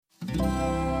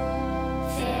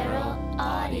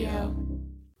Audio.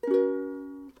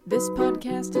 This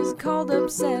podcast is called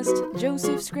Obsessed.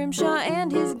 Joseph Scrimshaw and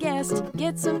his guest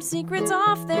get some secrets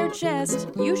off their chest.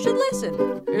 You should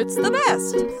listen. It's the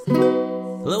best.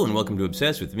 Hello and welcome to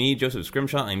Obsessed with me, Joseph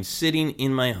Scrimshaw. I'm sitting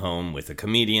in my home with a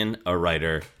comedian, a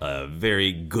writer, a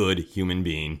very good human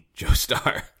being, Joe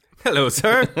Starr. Hello,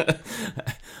 sir.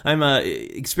 I'm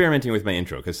experimenting with my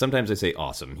intro because sometimes I say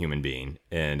awesome human being,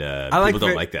 and people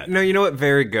don't like that. No, you know what?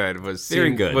 Very good was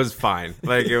good. Was fine.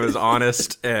 Like it was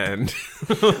honest and.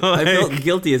 I felt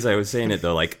guilty as I was saying it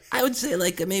though. Like I would say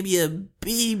like maybe a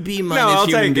B minus I'll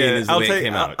human take being it. is the way it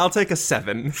came out. I'll take a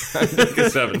 7. Take a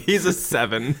 7. He's a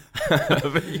 7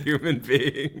 of a human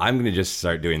being. I'm going to just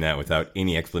start doing that without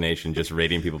any explanation, just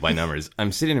rating people by numbers.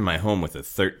 I'm sitting in my home with a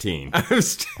 13.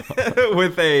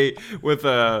 with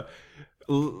a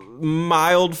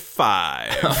mild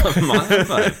 5. A mild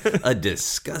 5. A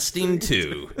disgusting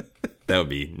 2. That would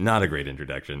be not a great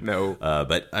introduction. No.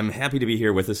 But I'm happy to be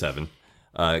here with a 7.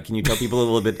 Can you tell people a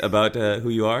little bit about who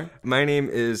you are? My name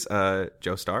is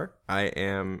Joe Starr. I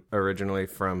am originally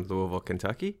from Louisville,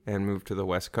 Kentucky, and moved to the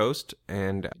West Coast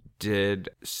and did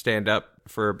stand up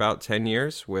for about 10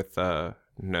 years with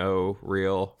no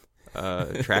real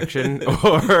traction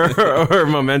or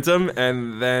momentum,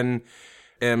 and then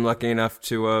am lucky enough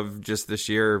to have just this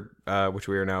year, which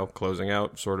we are now closing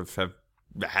out, sort of have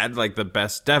had like the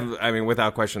best,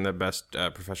 without question, the best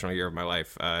professional year of my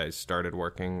life. I started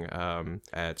working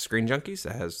at Screen Junkies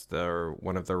as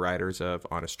one of the writers of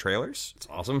Honest Trailers. It's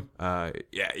awesome.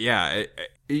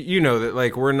 You know that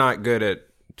like we're not good at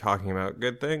talking about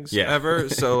good things ever,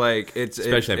 so like it's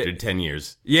especially after 10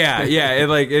 years.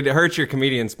 It hurts your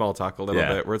comedian small talk a little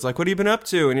Yeah. bit, where it's like, what have you been up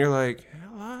to? And you're like,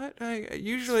 what?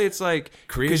 Usually it's like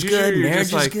Career's 'cause good, you're marriage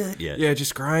just is like, good. yeah,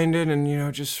 just grinding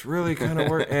and just really kind of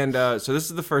work. And so this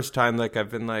is the first time like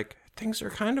I've been like, things are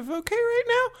kind of okay right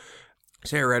now.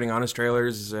 So yeah, writing Honest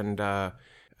Trailers and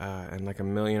like a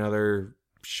million other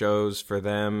shows for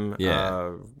them.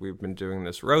 Yeah. We've been doing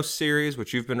this roast series,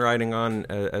 which you've been writing on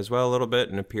as well a little bit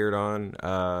and appeared on.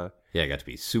 Yeah, I got to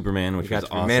be Superman, which was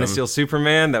awesome. Man of Steel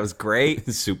Superman, that was great.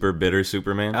 Super bitter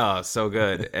Superman. Oh, so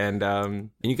good. And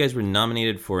and you guys were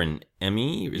nominated for an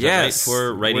Emmy? Is yes, that right?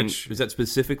 For writing, was that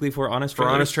specifically for Honest Trailers?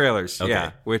 For Honest Trailers, okay.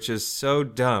 yeah, which is so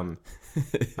dumb.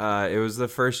 It was the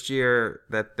first year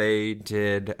that they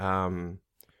did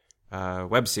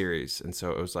web series, and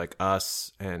so it was like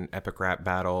Us and Epic Rap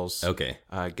Battles. Okay.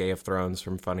 Gay of Thrones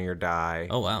from Funny or Die.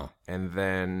 Oh, wow. And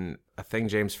then a thing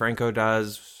James Franco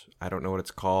does. I don't know what it's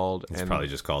called. It's probably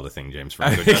just called The Thing James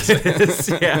Franco does.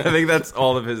 Yeah, I think that's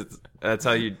all of his. That's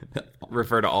how you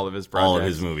refer to all of his projects. All of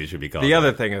his movies should be called The that.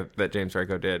 other thing that James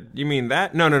Franco did. You mean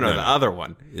that? No, the other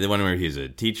one. The one where he's a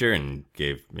teacher and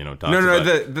gave, talks about...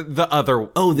 the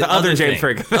other. Oh, the other James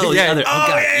thing. Franco. Oh, yeah. the other. Oh,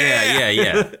 God. Yeah.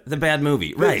 Yeah. The bad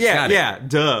movie. Right. Yeah.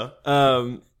 Duh.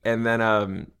 And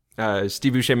then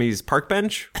Steve Buscemi's Park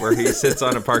Bench, where he sits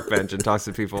on a park bench and talks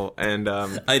to people. And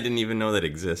I didn't even know that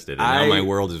existed. And now my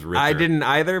world is richer. I didn't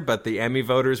either, but the Emmy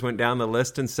voters went down the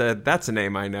list and said, that's a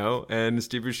name I know. And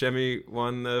Steve Buscemi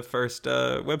won the first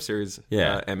web series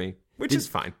Emmy, which is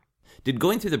fine. Did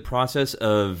going through the process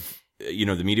of,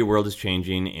 the media world is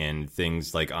changing and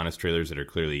things like Honest Trailers that are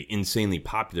clearly insanely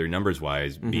popular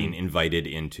numbers-wise being invited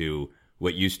into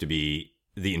what used to be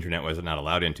the internet was not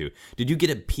allowed into. Did you get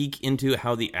a peek into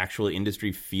how the actual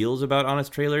industry feels about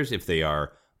Honest Trailers? If they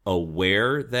are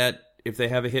aware that if they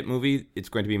have a hit movie, it's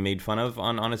going to be made fun of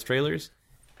on Honest Trailers?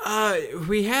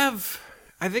 We have,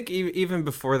 I think even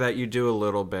before that, you do a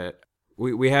little bit.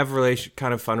 We have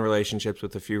kind of fun relationships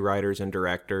with a few writers and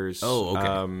directors. Oh,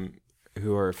 okay.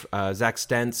 Who are Zach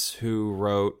Stentz, who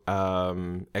wrote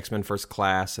X-Men First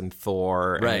Class and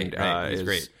Thor. Right. He's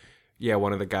great. Yeah,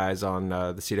 one of the guys on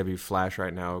the CW Flash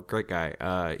right now. Great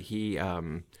guy. He's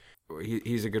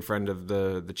a good friend of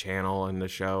the channel and the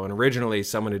show. And originally,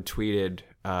 someone had tweeted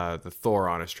the Thor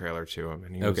Honest trailer to him,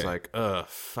 and he was like, "Ugh,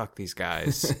 fuck these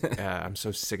guys. I'm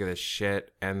so sick of this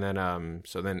shit." And then,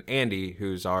 so then Andy,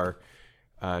 who's our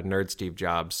nerd Steve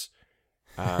Jobs,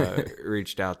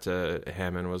 reached out to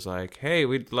him and was like, "Hey,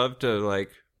 we'd love to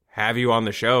like have you on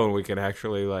the show, and we can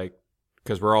actually like."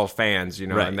 Because we're all fans,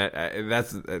 right. And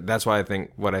that's why I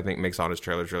think what I think makes Honest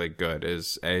Trailers really good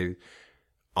is a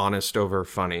honest over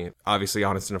funny. Obviously,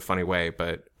 honest in a funny way,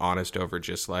 but honest over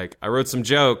just like I wrote some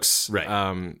jokes.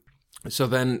 Right. So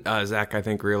then Zach, I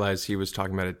think, realized he was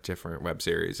talking about a different web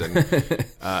series and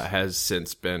has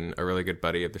since been a really good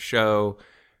buddy of the show.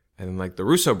 And like the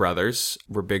Russo brothers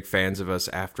were big fans of us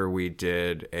after we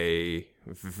did a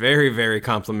very, very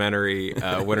complimentary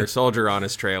Winter Soldier on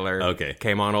his trailer. Okay.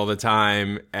 Came on all the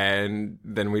time. And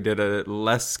then we did a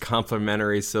less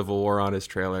complimentary Civil War on his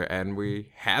trailer, and we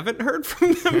haven't heard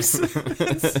from them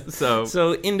since.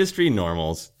 So industry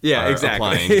normals. Yeah, are exactly.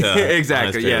 applying to Exactly.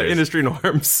 honest Yeah, trailers. industry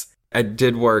norms. I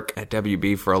did work at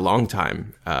WB for a long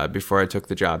time before I took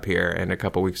the job here. And a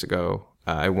couple weeks ago,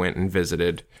 I went and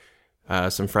visited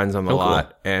some friends on the lot.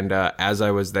 Cool. And as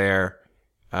I was there,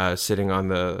 sitting on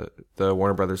the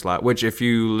Warner Brothers lot, which if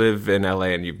you live in LA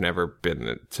and you've never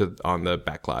been on the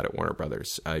back lot at Warner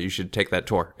Brothers, you should take that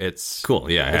tour. It's Cool.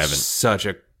 Yeah, I it's haven't. such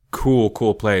a cool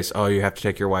place. Oh, you have to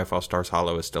take your wife while Stars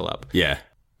Hollow is still up. Yeah.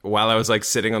 While I was like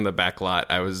sitting on the back lot,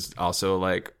 I was also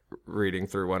like reading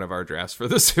through one of our drafts for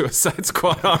the Suicide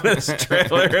Squad on his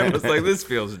trailer and was like, this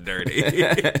feels dirty.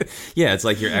 Yeah, it's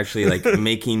like you're actually like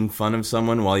making fun of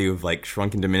someone while you've like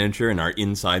shrunk into miniature and are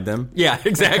inside them. Yeah,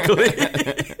 exactly.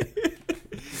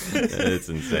 It's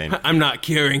insane. I'm not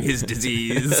curing his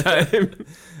disease.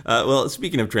 Well,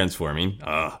 speaking of transforming,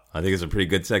 I think it's a pretty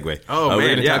good segue. Oh, We're man,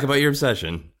 going to yeah. talk about your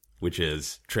obsession, which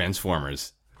is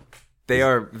Transformers. They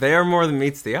are more than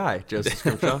meets the eye, Joseph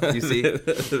Scrimshaw. You see?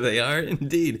 They are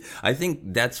indeed. I think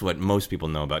that's what most people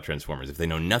know about Transformers. If they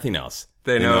know nothing else,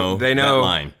 They know that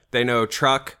line. They know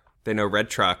truck. They know red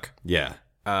truck. Yeah.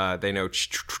 They know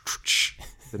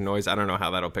the noise. I don't know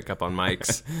how that'll pick up on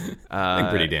mics. I think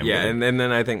pretty damn yeah, good. and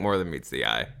then I think more than meets the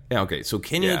eye. Yeah, okay. So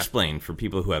can you Yeah. explain for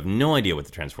people who have no idea what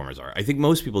the Transformers are? I think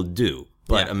most people do,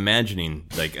 but Yeah. imagining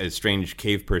like a strange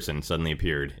cave person suddenly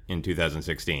appeared in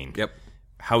 2016. Yep.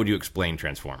 How would you explain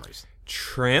Transformers?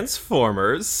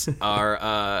 Transformers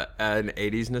are an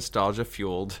 80s nostalgia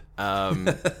fueled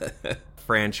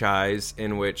franchise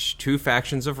in which two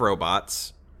factions of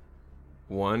robots,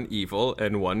 one evil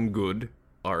and one good,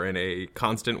 are in a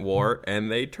constant war,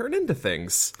 and they turn into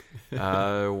things.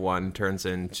 One turns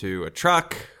into a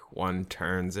truck, one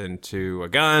turns into a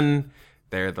gun.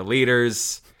 They're the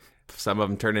leaders. Some of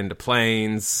them turn into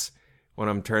planes. One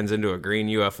of them turns into a green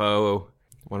UFO.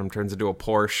 One of them turns into a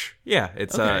Porsche. Yeah,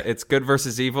 it's good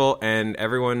versus evil, and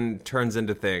everyone turns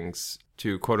into things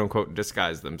to quote unquote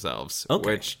disguise themselves.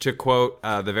 Okay. Which, to quote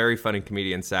the very funny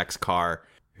comedian Sax Carr,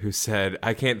 who said,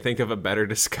 "I can't think of a better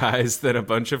disguise than a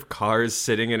bunch of cars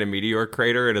sitting in a meteor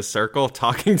crater in a circle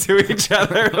talking to each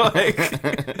other."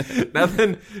 Like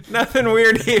nothing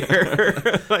weird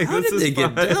here. Like, How did they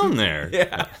get down there?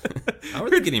 Yeah. How are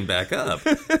they getting back up?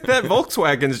 That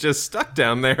Volkswagen's just stuck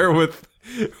down there with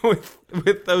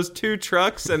those two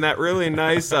trucks and that really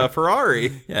nice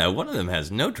Ferrari. Yeah, one of them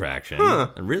has no traction.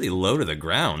 Really low to the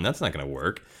ground. That's not going to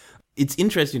work. It's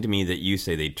interesting to me that you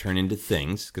say they turn into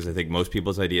things, because I think most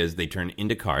people's idea is they turn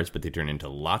into cars, but they turn into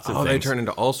lots of things. They turn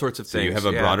into all sorts of So things. you have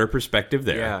a broader perspective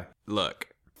there. Yeah. Look,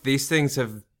 these things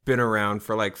have been around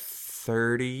for like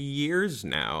 30 years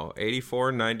now.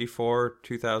 84, 94,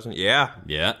 2000. Yeah.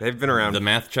 Yeah. They've been around The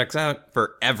math checks out.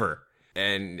 forever.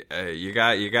 And you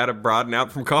got to broaden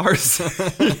out from cars.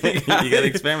 You got to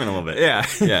experiment a little bit. Yeah.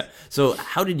 Yeah. So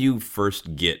how did you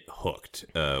first get hooked?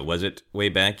 Was it way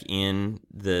back in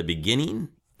the beginning?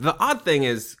 The odd thing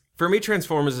is, for me,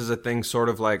 Transformers is a thing sort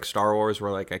of like Star Wars,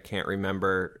 where like I can't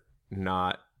remember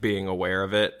not being aware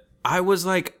of it. I was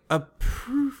like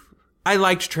I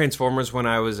liked Transformers when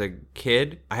I was a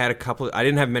kid. I had I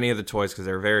didn't have many of the toys because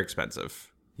they were very expensive.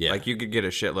 Yeah. Like, you could get a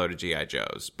shitload of G.I.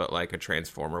 Joes, but like a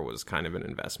Transformer was kind of an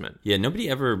investment. Yeah,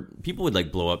 people would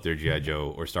like blow up their G.I.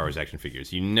 Joe or Star Wars action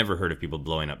figures. You never heard of people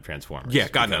blowing up Transformers. Yeah,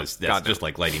 God because knows. That's God just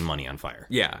like lighting money on fire.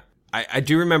 Yeah. I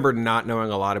do remember not knowing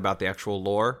a lot about the actual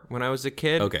lore when I was a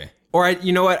kid. Okay. Or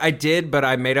you know what? I did, but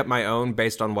I made up my own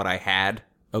based on what I had.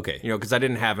 Okay. You know, because I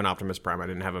didn't have an Optimus Prime. I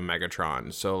didn't have a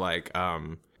Megatron. So, like,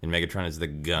 And Megatron is the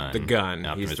gun. the gun.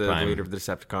 Optimus He's the Prime, leader of the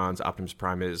Decepticons. Optimus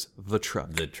Prime is the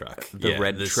truck. the truck. The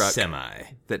red the truck. semi.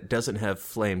 That doesn't have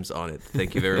flames on it.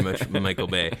 Thank you very much, Michael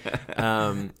Bay.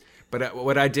 But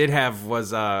what I did have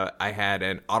was I had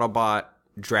an Autobot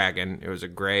dragon. It was a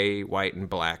gray, white, and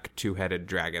black two-headed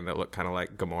dragon that looked kind of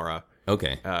like Gamora.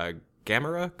 Okay.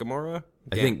 Gamora?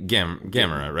 I think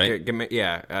Gamera, right?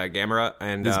 Gamera.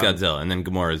 And This is Godzilla, and then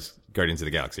Gamora's Guardians of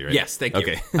the Galaxy, right? yes, thank you.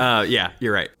 Okay. Yeah,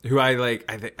 you're right. Who I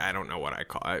don't know what I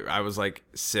call. I was like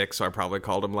 6, so I probably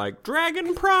called him like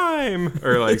Dragon Prime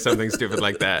or like something stupid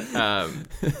like that.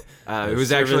 It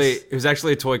was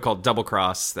actually a toy called Double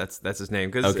Cross. That's his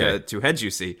name because Okay. 2 heads, you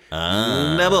see.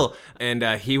 Double. And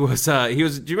he was. Do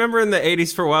you remember in the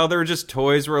 80s for a while there were just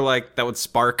toys where like that would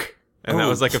spark? And that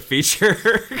was like a feature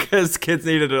because kids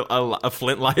needed a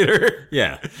flint lighter.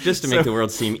 Yeah, just to make the world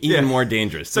seem even more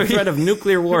dangerous. The threat of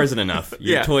nuclear war isn't enough.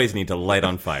 Your toys need to light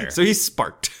on fire. So he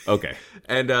sparked. Okay.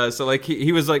 And so like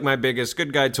he was like my biggest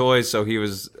good guy toy, so he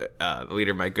was the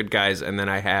leader of my good guys. And then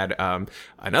I had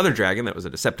another dragon that was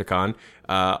a Decepticon,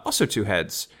 also 2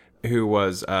 heads, who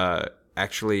was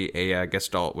actually a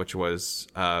Gestalt, which was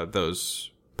those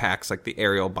packs like the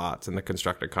aerial bots and the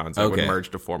Constructicons that would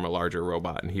merge to form a larger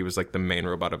robot, and he was like the main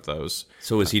robot of those.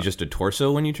 So was he just a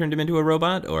torso when you turned him into a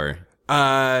robot, or?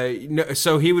 No,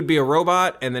 so he would be a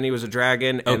robot, and then he was a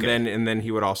dragon, and then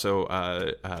he would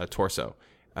also torso.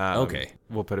 Okay,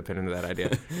 we'll put a pin into that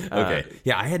idea. Okay,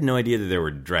 yeah, I had no idea that there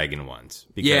were dragon ones.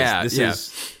 Because this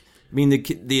is, I mean,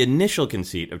 the initial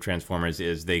conceit of Transformers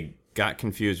is they got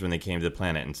confused when they came to the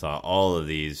planet and saw all of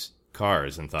these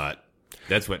cars and thought,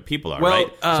 that's what people are, right?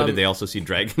 So did they also see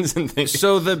dragons and things?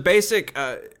 So the basic,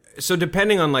 so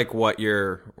depending on like what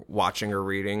you're watching or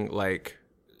reading, like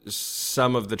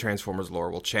some of the Transformers lore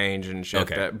will change and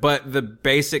shit. But the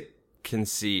basic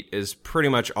conceit is pretty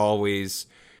much always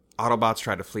Autobots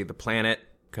try to flee the planet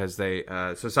because they,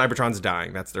 so Cybertron's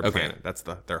dying. That's their planet. That's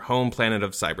their home planet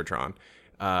of Cybertron.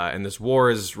 And this war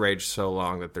has raged so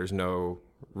long that there's no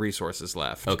resources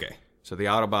left. Okay. So the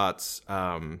Autobots,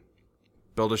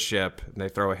 build a ship, and they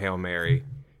throw a Hail Mary,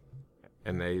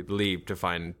 and they leave to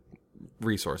find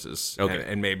resources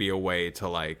and maybe a way to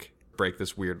like break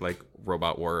this weird like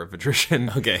robot war of attrition.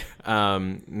 Okay.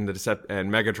 And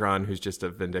Megatron, who's just a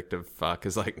vindictive fuck,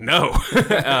 is like, no.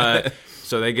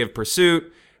 So they give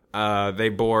pursuit. They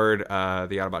board the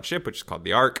Autobot ship, which is called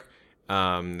the Ark.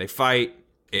 They fight.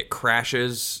 It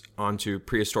crashes onto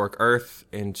prehistoric Earth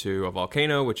into a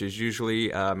volcano, which is usually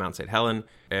Mount St. Helen.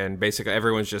 And basically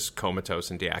everyone's just comatose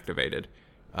and deactivated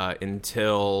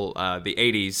until the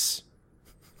 80s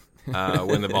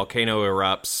when the volcano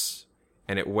erupts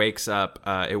and it wakes up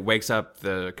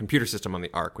the computer system on the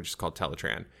Ark, which is called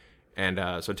Teletran. And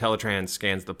so Teletran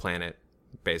scans the planet,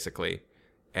 basically,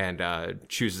 and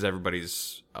chooses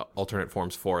everybody's alternate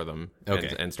forms for them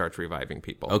and starts reviving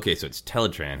people. Okay, so it's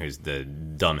Teletran who's the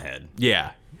dumbhead.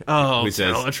 Yeah. Oh, who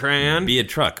says, Teletran. Be a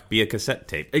truck, be a cassette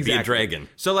tape, be a dragon.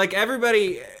 So, like,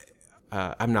 everybody...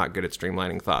 I'm not good at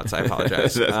streamlining thoughts. I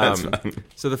apologize. That's fine.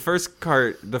 So the first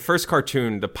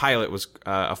cartoon, the pilot, was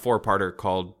a 4-parter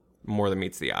called More Than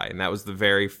Meets the Eye, and that was the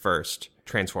very first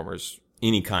Transformers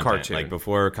Any content, cartoon. Like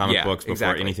before comic books,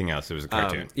 before anything else, it was a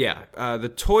cartoon.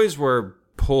 The toys were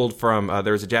pulled from,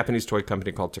 there was a Japanese toy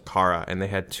company called Takara, and they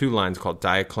had 2 lines called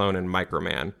Diaclone and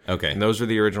Microman. Okay. And those were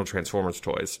the original Transformers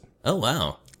toys. Oh,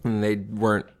 wow. And they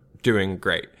weren't doing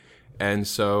great. And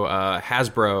so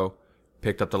Hasbro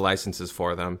picked up the licenses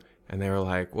for them, and they were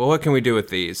like, well, what can we do with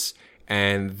these?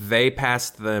 And they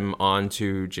passed them on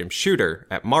to Jim Shooter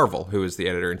at Marvel, who was the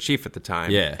editor-in-chief at the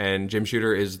time. Yeah. And Jim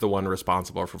Shooter is the one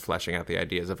responsible for fleshing out the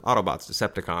ideas of Autobots,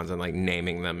 Decepticons, and like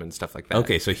naming them and stuff like that.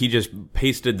 Okay, so he just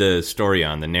pasted the story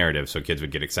on the narrative so kids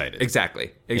would get excited.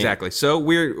 Exactly. So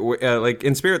we're like,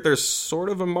 in spirit, there's sort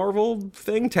of a Marvel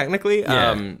thing, technically.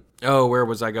 Yeah. Where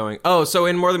was I going? Oh, so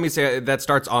in More Than Meets the Eye, that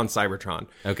starts on Cybertron.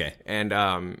 Okay.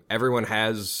 And everyone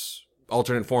has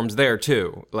alternate forms there,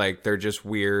 too. Like, they're just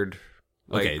weird...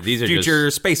 Like these are future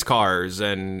space cars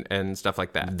and stuff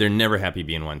like that. They're never happy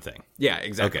being one thing. Yeah,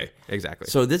 exactly. Okay. Exactly.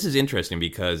 So this is interesting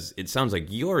because it sounds like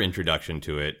your introduction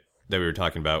to it that we were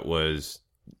talking about was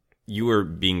you were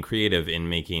being creative in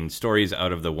making stories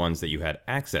out of the ones that you had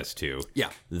access to. Yeah.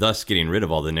 Thus getting rid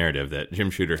of all the narrative that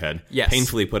Jim Shooter had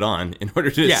painfully put on in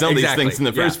order to sell these things in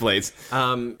the first place.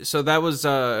 So that was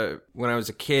when I was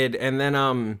a kid. And then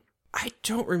I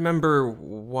don't remember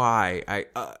why.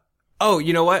 Oh,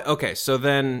 you know what? Okay, so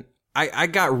then I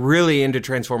got really into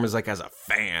Transformers like as a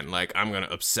fan. Like, I'm going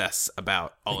to obsess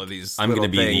about all of these I'm going to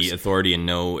be things. the authority and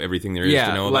know everything there is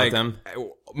to know about them.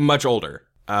 Much older.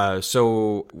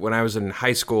 So when I was in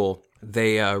high school,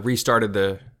 they restarted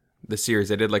the series.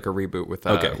 They did like a reboot with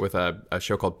a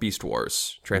show called Beast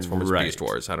Wars, Transformers Beast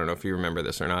Wars. I don't know if you remember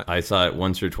this or not. I saw it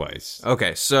once or twice.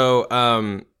 Okay, so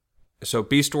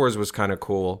Beast Wars was kind of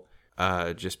cool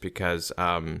just because...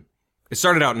 it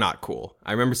started out not cool.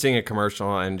 I remember seeing a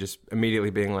commercial and just immediately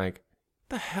being like,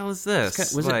 "The hell is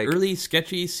this?" Was like, it early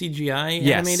sketchy CGI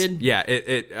animated?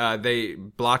 Yeah, they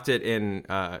blocked it in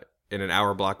an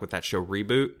hour block with that show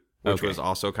Reboot, which was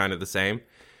also kind of the same.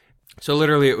 So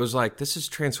literally, it was like, this is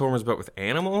Transformers but with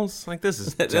animals. Like, this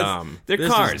is dumb. They're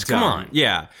cars. Come on.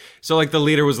 Yeah. So like the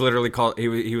leader was literally called.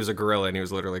 He was a gorilla and he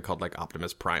was literally called like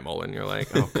Optimus Primal, and you're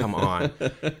like, oh come on.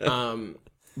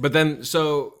 But then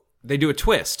so they do a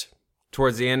twist.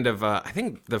 Towards the end of, I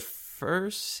think the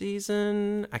first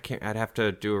season. I'd have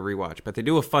to do a rewatch, but they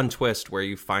do a fun twist where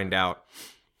you find out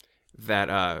that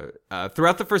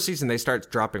throughout the first season they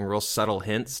start dropping real subtle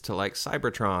hints to like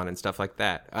Cybertron and stuff like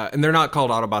that, and they're not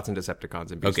called Autobots and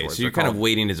Decepticons and Beast Okay, Wars. so you're kind of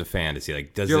waiting as a fan to see,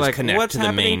 like, does You're this like, connect what's to the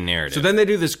happening? main narrative? So then they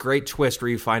do this great twist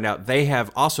where you find out they have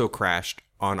also crashed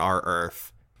on our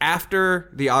Earth.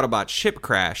 After the Autobot ship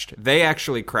crashed, they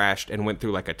actually crashed and went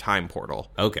through like a time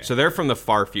portal. Okay. So they're from the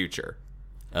far future,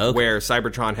 Okay. where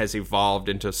Cybertron has evolved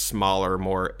into smaller,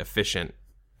 more efficient,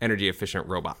 energy-efficient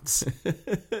robots.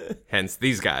 Hence,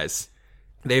 these guys.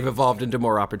 They've evolved into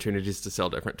more opportunities to sell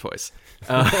different toys.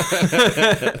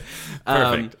 Perfect.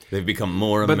 They've become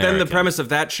more But American. then the premise of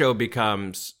that show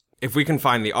becomes, if we can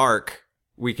find the Ark,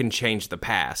 we can change the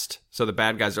past. So the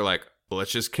bad guys are like, well,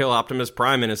 let's just kill Optimus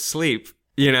Prime in his sleep,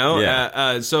 you know?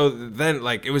 Yeah. So then,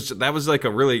 like, that was like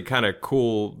a really kind of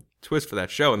cool twist for that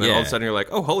show. And then all of a sudden you're like,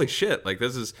 oh, holy shit, like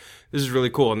this is really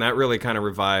cool. And that really kind of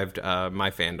revived my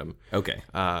fandom. Okay.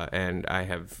 And I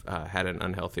have had an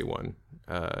unhealthy one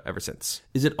ever since.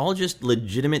 Is it all just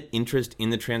legitimate interest in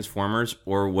the Transformers,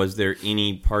 or was there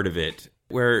any part of it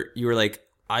where you were like,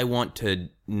 I want to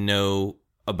know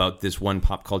about this one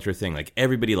pop culture thing? Like,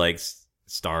 everybody likes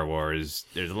Star Wars.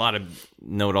 There's a lot of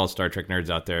know-it-all Star Trek nerds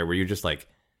out there where you're just like,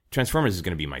 Transformers is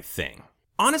going to be my thing.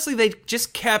 Honestly, they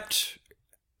just kept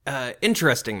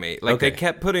interesting me. Like, Okay. they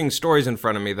kept putting stories in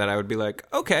front of me that I would be like,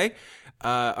 okay.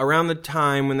 Around the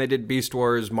time when they did Beast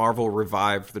Wars, Marvel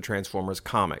revived the Transformers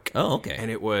comic. Oh, okay.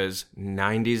 And it was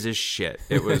 90s as shit.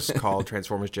 It was called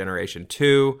Transformers Generation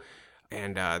 2.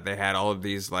 And they had all of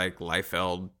these, like,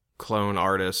 Liefeld clone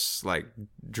artists, like,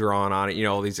 drawn on it. You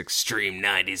know, all these extreme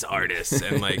 90s artists.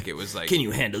 And, like, it was like... Can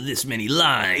you handle this many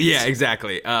lines? Yeah,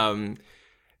 exactly.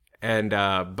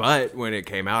 But when it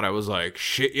came out, I was like,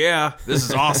 shit, yeah, this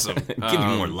is awesome. Give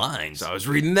me more lines. So I was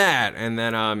reading that, and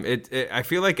then I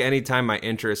feel like anytime my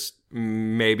interest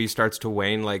maybe starts to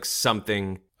wane, like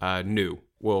something new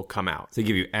will come out. To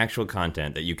give you actual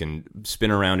content that you can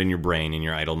spin around in your brain in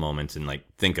your idle moments and, like,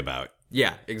 think about.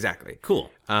 Yeah, exactly.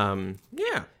 Cool.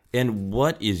 Yeah. And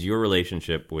what is your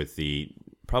relationship with the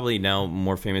probably now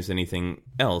more famous than anything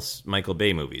else Michael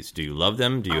Bay movies? Do you love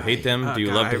them? Do you hate them? Do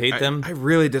you love to hate them? I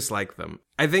really dislike them.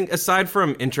 I think aside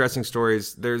from interesting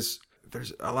stories, there's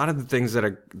a lot of the things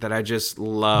that I just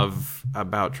love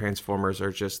about Transformers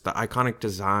are just the iconic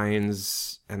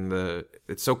designs and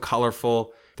it's so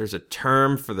colorful. There's a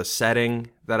term for the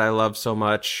setting that I love so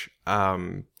much,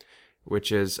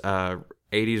 which is 80s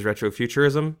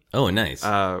retrofuturism. Oh, nice.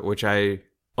 Which I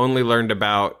only learned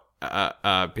about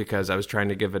because I was trying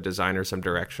to give a designer some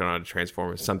direction on a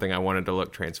Transformer, something I wanted to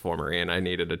look Transformer-y, and I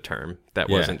needed a term that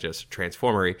wasn't just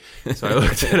Transformer-y. So I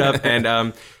looked it up,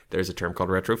 and there's a term called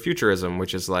retrofuturism,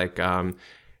 which is like,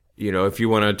 if you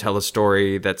want to tell a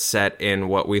story that's set in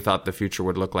what we thought the future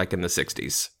would look like in the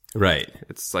 60s. Right.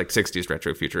 It's like 60s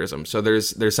retrofuturism. So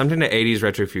there's something to 80s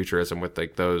retrofuturism with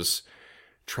like those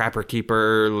Trapper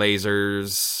Keeper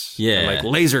lasers, and like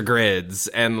laser grids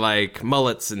and like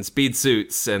mullets and speed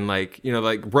suits and like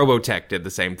Robotech did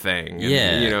the same thing.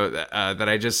 And, that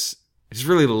I just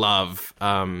really love.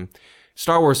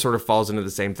 Star Wars sort of falls into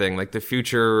the same thing, like the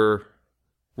future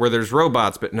where there's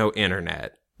robots but no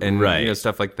internet. And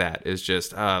stuff like that is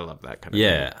just, I love that kind of thing.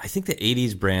 Yeah, I think the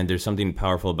 80s brand, there's something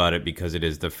powerful about it because it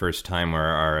is the first time where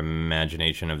our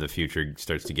imagination of the future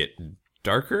starts to get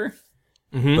darker.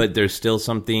 Mm-hmm. But there's still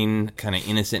something kind of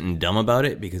innocent and dumb about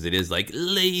it because it is like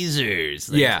lasers.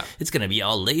 Like, it's going to be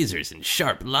all lasers and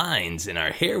sharp lines and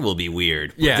our hair will be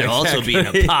weird. But there'll also be an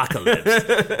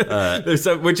apocalypse.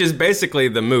 Which is basically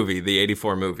the movie, the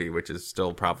 84 movie, which is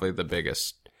still probably the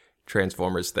biggest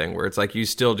Transformers thing, where it's like you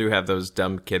still do have those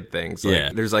dumb kid things.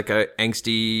 Like, there's like a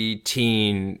angsty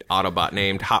teen Autobot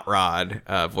named Hot Rod,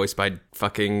 voiced by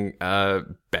fucking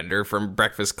Bender from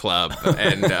Breakfast Club,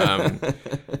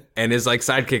 and his like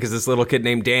sidekick is this little kid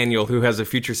named Daniel who has a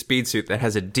future speed suit that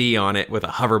has a D on it with a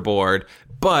hoverboard,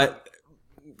 but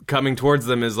coming towards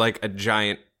them is like a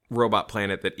giant robot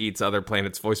planet that eats other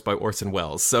planets, voiced by Orson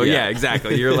Welles. So yeah,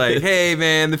 exactly. You're like, hey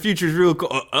man, the future's real cool.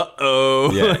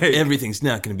 Yeah, like, everything's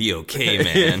not going to be okay,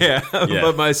 man.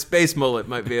 But my space mullet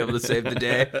might be able to save the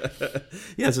day.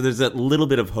 So there's that little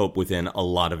bit of hope within a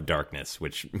lot of darkness,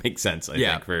 which makes sense, I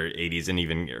think, for 80s and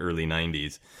even early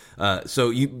 90s.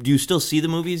 So do you still see the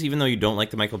movies, even though you don't like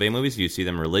the Michael Bay movies? Do you see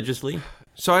them religiously?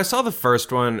 So I saw the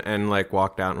first one and like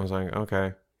walked out and was like,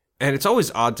 okay. And it's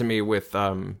always odd to me with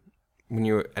when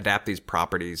you adapt these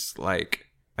properties, like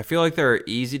I feel like there are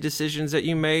easy decisions that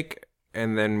you make,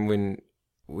 and then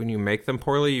when you make them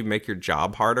poorly, you make your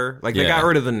job harder. Like they got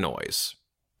rid of the noise.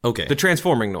 Okay. The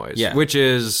transforming noise, which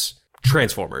is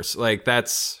Transformers. Like,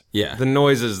 that's... Yeah. The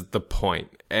noise is the point.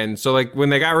 And so, like, when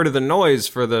they got rid of the noise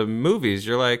for the movies,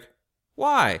 you're like,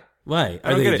 why? Why? I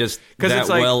Are don't get they it. just 'Cause that it's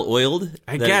like- well-oiled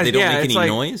I that guess, they don't yeah, make it's any like,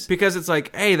 noise? because it's like,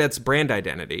 A, that's brand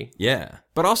identity. Yeah.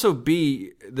 But also,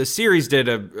 B, the series did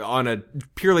on a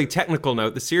purely technical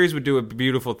note, the series would do a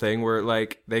beautiful thing where,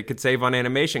 like, they could save on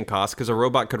animation costs because a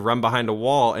robot could run behind a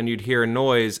wall and you'd hear a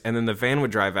noise and then the van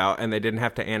would drive out and they didn't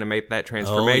have to animate that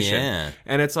transformation. Oh, yeah.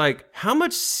 And it's like, how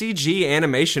much CG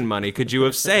animation money could you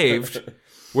have saved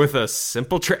with a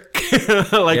simple trick?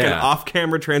 Like an Yeah.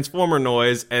 off-camera transformer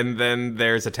noise and then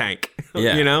there's a tank.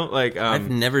 Yeah. You know? Like, I've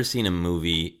never seen a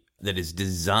movie that is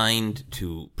designed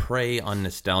to prey on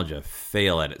nostalgia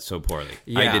fail at it so poorly.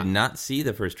 I Yeah. did not see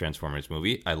the first Transformers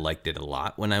movie. I liked it a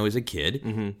lot when I was a kid.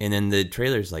 And then the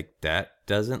trailer's like, that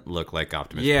doesn't look like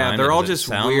Optimus Yeah, Prime. they're That all doesn't just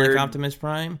sound weird- like Optimus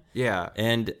Prime. yeah.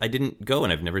 And I didn't go,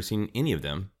 and I've never seen any of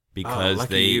them because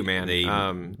lucky they you, man. they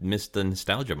missed the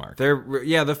nostalgia mark.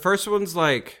 The first one's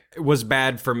like was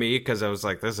bad for me because I was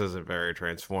like, this isn't very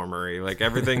Transformer-y. Like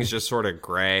everything's just sort of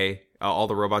gray. All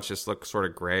the robots just look sort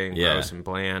of gray and Yeah. gross and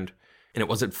bland, and it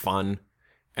wasn't fun.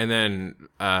 And then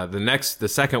the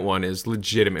second one is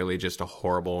legitimately just a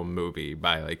horrible movie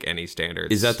by like any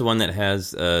standards. Is that the one that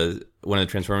has one of the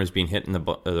Transformers being hit in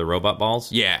the robot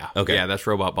balls? Yeah. Okay. Yeah, that's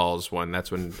Robot Balls one.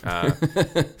 That's when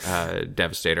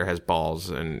Devastator has balls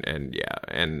and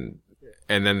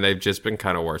then they've just been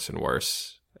kind of worse and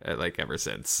worse like ever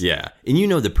since. Yeah. And you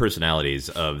know the personalities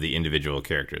of the individual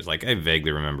characters. Like, I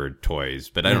vaguely remember Toys,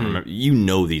 but I don't remember. You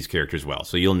know these characters well.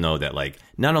 So you'll know that, like,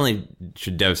 not only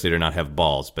should Devastator not have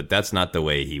balls, but that's not the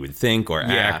way he would think or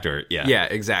act or, yeah. Yeah,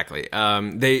 exactly.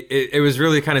 It was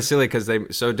really kind of silly because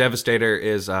so Devastator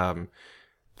is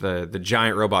the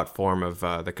giant robot form of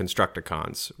the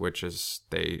Constructicons, which is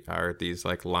they are these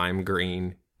like lime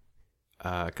green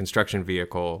construction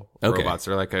vehicle robots.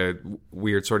 They're like a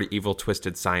weird sort of evil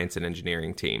twisted science and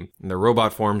engineering team. And their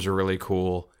robot forms are really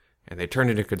cool. And they turn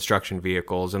into construction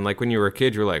vehicles. And like when you were a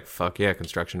kid, you're like, fuck yeah,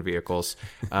 construction vehicles.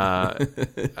 You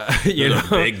know,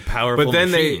 Big, powerful but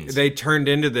then machines. they turned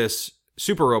into this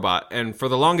super robot. And for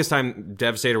the longest time,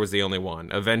 Devastator was the only one.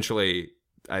 Eventually,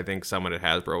 I think someone at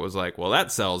Hasbro was like, well,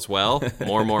 that sells well.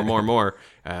 More.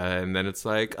 And then it's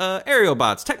like, aerial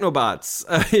bots, technobots,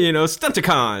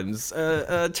 Stunticons,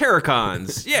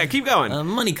 Terracons. Yeah, keep going.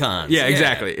 Moneycons. Yeah,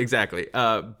 exactly.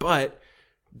 But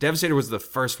Devastator was the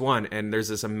first one, and there's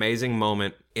this amazing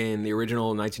moment in the original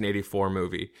 1984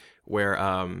 movie where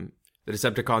the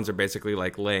Decepticons are basically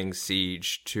like laying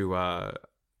siege to the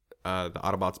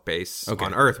Autobots base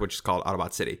on Earth, which is called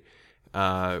Autobot City,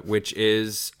 which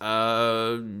is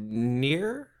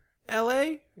near LA.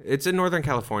 It's in Northern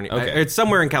California. Okay. It's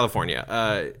somewhere in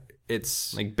California.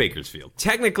 It's Like Bakersfield.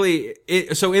 technically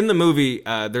so in the movie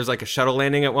there's like a shuttle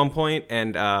landing at one point,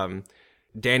 and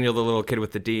Daniel, the little kid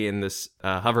with the D in this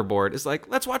hoverboard, is like,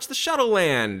 let's watch the shuttle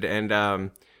land, and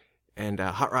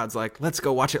Hot Rod's like, let's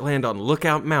go watch it land on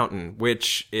Lookout Mountain,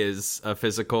 which is a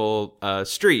physical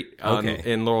street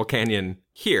in Laurel Canyon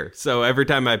here. So every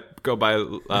time I go by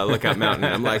Lookout Mountain,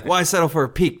 I'm like, why settle for a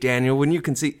peak, Daniel, when you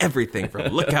can see everything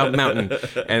from Lookout Mountain?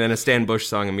 And then a Stan Bush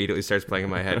song immediately starts playing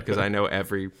in my head because I know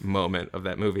every moment of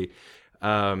that movie.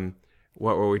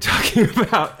 What were we talking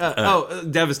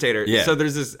about? Devastator. Yeah. So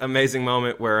there's this amazing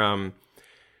moment where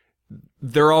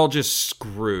they're all just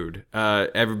screwed.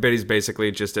 Everybody's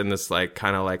basically just in this like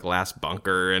kind of like last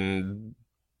bunker, and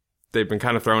they've been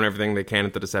kind of throwing everything they can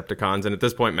at the Decepticons. And at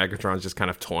this point, Megatron's just kind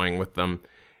of toying with them,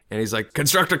 and he's like,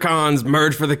 "Constructicons,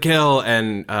 merge for the kill!"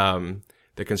 And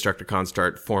the Constructicons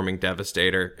start forming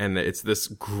Devastator, and it's this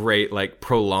great, like,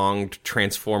 prolonged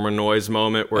Transformer noise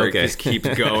moment where it just keeps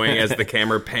going as the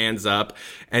camera pans up,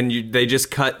 and they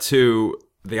just cut to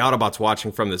the Autobots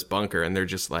watching from this bunker, and they're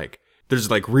just like,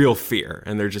 there's like real fear,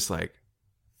 and they're just like,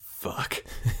 fuck,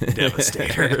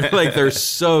 Devastator. Like, they're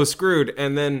so screwed.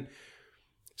 And then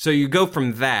so you go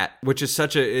from that, which is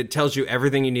it tells you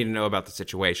everything you need to know about the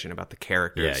situation, about the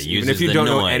characters. Yeah, even if you don't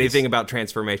know noise. anything about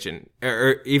transformation,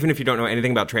 or even if you don't know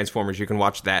anything about Transformers, you can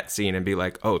watch that scene and be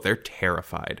like, oh, they're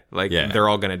terrified. Like, they're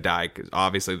all going to die because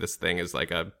obviously this thing is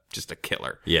like just a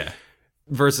killer. Yeah.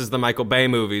 Versus the Michael Bay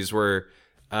movies where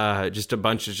just a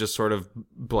bunch of just sort of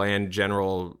bland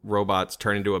general robots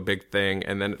turn into a big thing,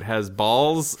 and then it has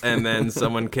balls, and then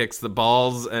someone kicks the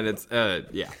balls, and it's,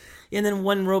 yeah. And then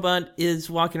one robot is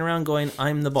walking around going,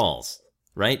 I'm the balls,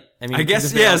 right? I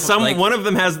guess, yeah, one of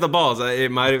them has the balls.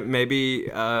 It might maybe,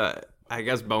 I I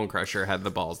guess Bone Crusher had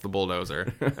the balls, the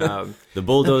bulldozer. The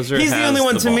bulldozer. He's the has only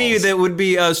one to me balls. that would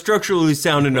be structurally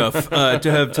sound enough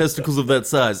to have testicles of that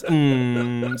size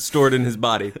stored in his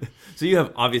body. So you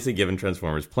have obviously given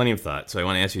Transformers plenty of thought, so I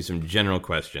want to ask you some general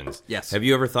questions. Yes. Have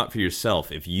you ever thought for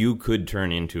yourself, if you could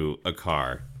turn into a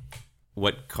car,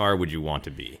 what car would you want to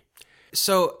be?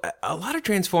 So a lot of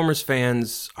Transformers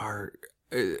fans are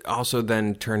also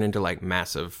then turn into like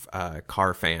massive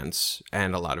car fans,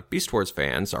 and a lot of Beast Wars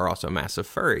fans are also massive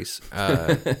furries.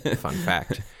 Fun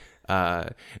fact.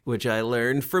 Which I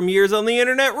learned from years on the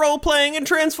internet role-playing in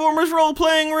Transformers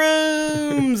role-playing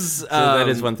rooms. So that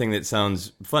is one thing that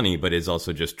sounds funny, but is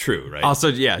also just true, right?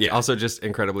 Also just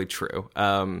incredibly true.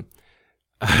 But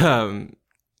I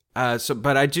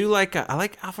do like I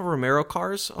like Alfa Romero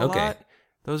cars a lot.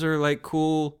 Those are like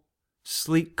cool,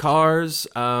 sleek cars.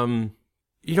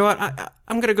 You know what?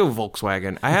 I'm gonna go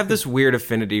Volkswagen. I have this weird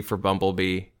affinity for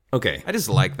Bumblebee. Okay. I just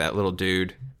like that little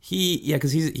dude.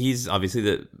 Because he's obviously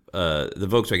the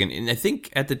Volkswagen, and I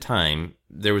think at the time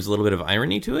there was a little bit of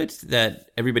irony to it that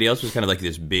everybody else was kind of like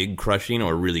this big, crushing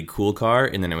or really cool car,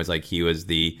 and then it was like he was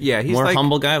the he's more like,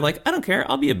 humble guy. Like, I don't care,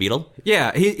 I'll be a Beetle.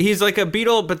 Yeah, he's like a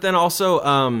Beetle, but then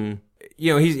also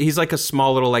he's like a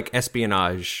small little like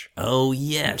espionage. Oh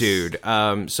yes, dude.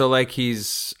 So like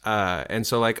he's and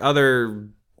so like other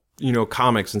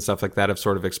comics and stuff like that have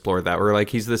sort of explored that, where like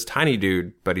he's this tiny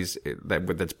dude, but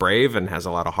that's brave and has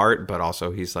a lot of heart, but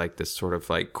also he's like this sort of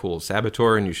like cool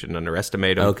saboteur, and you shouldn't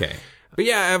underestimate him. Okay. But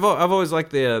yeah, I've always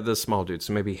liked the small dude,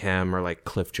 so maybe him or like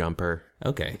Cliff Jumper.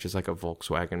 Okay. Which is like a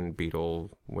Volkswagen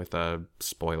Beetle with a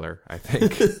spoiler, I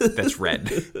think, that's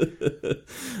red.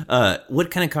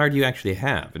 What kind of car do you actually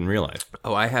have in real life?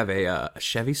 Oh, I have a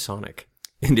Chevy Sonic.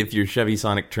 And if your Chevy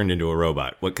Sonic turned into a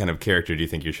robot, what kind of character do you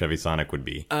think your Chevy Sonic would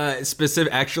be?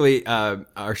 Actually,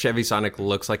 our Chevy Sonic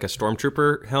looks like a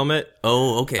Stormtrooper helmet.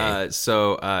 Oh, okay.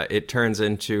 So it turns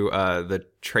into the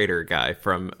traitor guy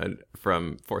from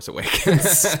Force Awakens.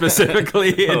 Specifically,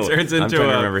 it turns into. I'm trying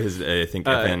to remember his. I think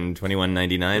FN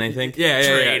 2199. I think.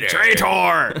 Yeah.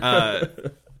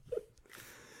 Traitor.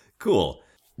 Cool.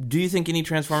 Do you think any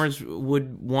Transformers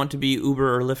would want to be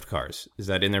Uber or Lyft cars? Is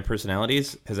that in their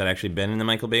personalities? Has that actually been in the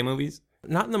Michael Bay movies?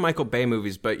 Not in the Michael Bay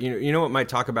movies, but you know what might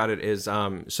talk about it is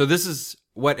so this is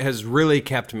what has really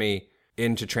kept me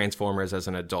into Transformers as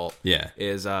an adult. Yeah.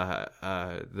 Is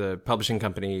the publishing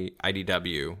company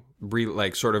IDW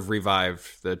sort of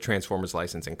revived the Transformers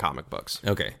license in comic books.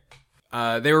 Okay.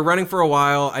 They were running for a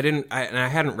while. I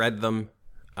hadn't read them.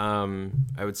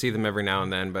 I would see them every now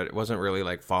and then, but it wasn't really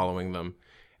like following them.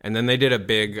 And then they did a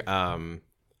big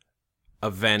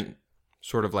event,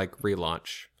 sort of like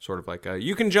relaunch, sort of like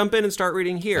you can jump in and start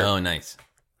reading here. Oh, nice.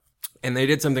 And they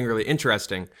did something really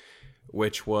interesting,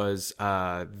 which was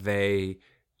they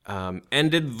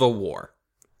ended the war,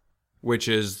 which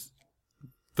is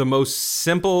the most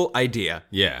simple idea.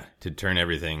 Yeah, to turn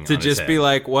everything to on just its be head.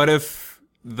 like, what if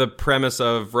the premise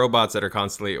of robots that are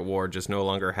constantly at war just no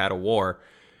longer had a war?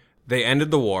 They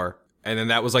ended the war. And then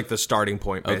that was like the starting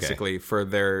point, basically, for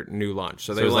their new launch.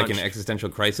 So it they was launched, like an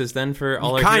existential crisis then for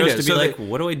all our Kinda. heroes to be So like, they-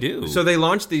 what do I do? So they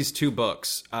launched these two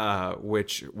books,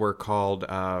 which were called.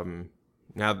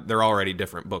 Now they're already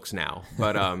different books now,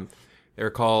 but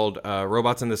they're called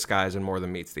 "Robots in Disguise" and "More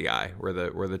Than Meets the Eye." Were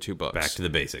the two books. Back to the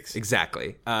basics.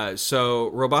 Exactly.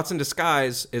 So "Robots in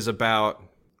Disguise" is about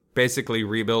basically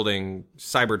rebuilding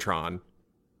Cybertron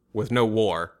with no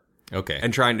war. Okay.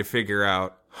 And trying to figure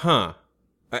out,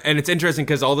 And it's interesting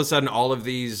because all of a sudden, all of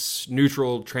these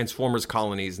neutral Transformers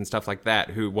colonies and stuff like that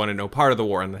who wanted no part of the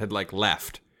war and had like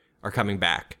left are coming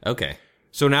back. Okay.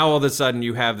 So now all of a sudden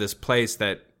you have this place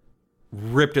that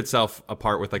ripped itself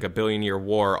apart with like a billion-year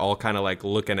war, all kind of like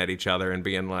looking at each other and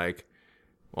being like,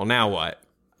 well, now what?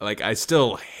 Like, I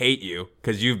still hate you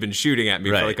because you've been shooting at me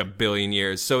for Right. like a billion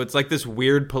years. So it's like this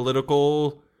weird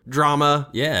political drama.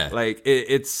 Yeah. Like,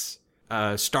 it's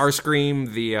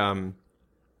Starscream, the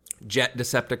Jet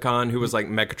Decepticon, who was like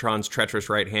Megatron's treacherous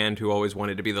right hand, who always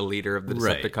wanted to be the leader of the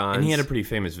Right. Decepticons. And he had a pretty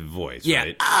famous voice, Yeah.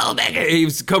 right? Oh, he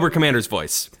was Cobra Commander's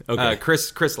voice. Okay.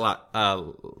 Chris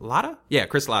Latta? Yeah,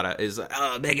 Chris Latta is,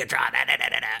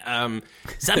 Megatron.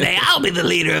 Someday I'll be the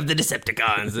leader of the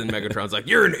Decepticons. And Megatron's like,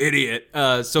 you're an idiot.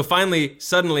 So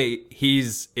suddenly,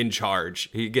 he's in charge.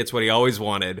 He gets what he always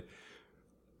wanted,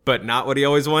 but not what he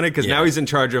always wanted, because now he's in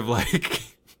charge of, like,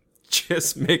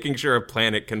 just making sure a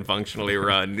planet can functionally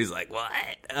run. And he's like, what?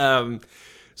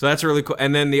 So that's really cool.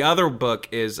 And then the other book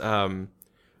is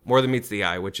More Than Meets the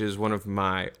Eye, which is one of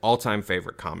my all-time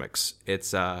favorite comics.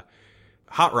 It's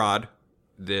Hot Rod,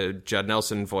 the Judd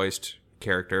Nelson voiced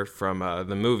character from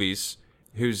the movies,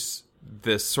 who's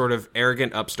this sort of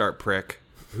arrogant upstart prick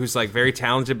who's like very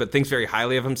talented but thinks very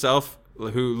highly of himself.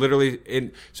 Who literally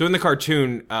in the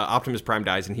cartoon, Optimus Prime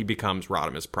dies and he becomes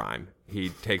Rodimus Prime. He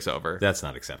takes over. That's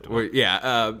not acceptable.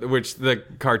 Which the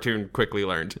cartoon quickly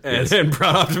learned and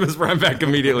brought Optimus Prime back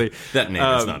immediately. That name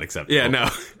is not acceptable. Yeah,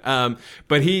 no.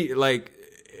 But he like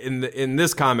in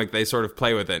this comic they sort of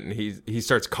play with it, and he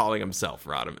starts calling himself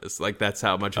Rodimus. Like that's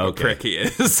how much of a prick he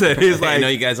is. And he's like, I know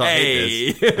you guys all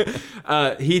hate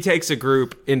this. He takes a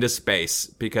group into space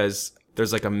because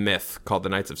there's like a myth called the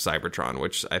Knights of Cybertron,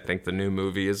 which I think the new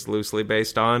movie is loosely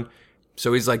based on.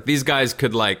 So he's like, these guys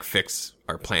could like fix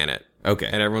our planet. Okay.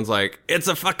 And everyone's like, it's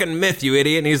a fucking myth, you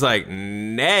idiot. And he's like,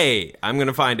 nay, I'm going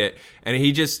to find it. And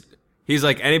he's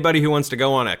like, anybody who wants to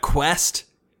go on a quest,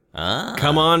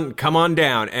 come on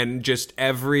down. And just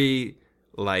every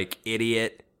like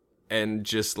idiot and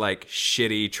just like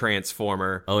shitty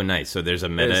transformer. Oh, nice. So there's a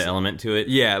meta element to it?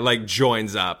 Yeah, like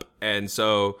joins up. And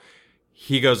so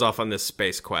he goes off on this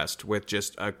space quest with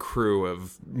just a crew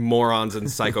of morons and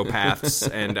psychopaths.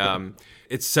 And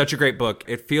it's such a great book.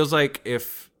 It feels like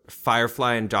if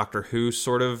Firefly and Doctor Who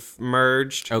sort of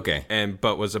merged. Okay.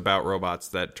 But was about robots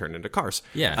that turned into cars.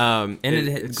 Yeah. And it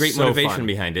had great so motivation fun.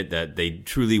 behind it, that they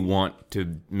truly want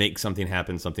to make something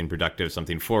happen, something productive,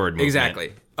 something forward movement.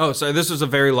 Exactly. Oh, so this was a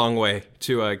very long way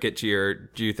to get to your,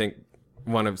 do you think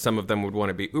some of them would want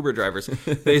to be Uber drivers?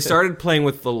 They started playing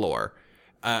with the lore.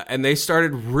 And they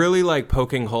started really like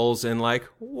poking holes in like,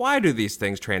 why do these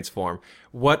things transform?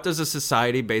 What does a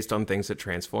society based on things that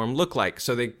transform look like?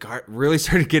 So they really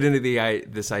started getting into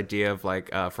this idea of like,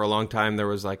 for a long time there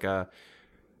was like a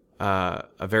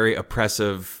very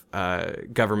oppressive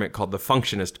government called the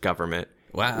Functionist government.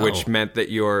 Wow. Which meant that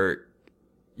your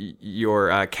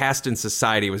caste in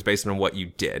society was based on what you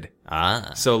did.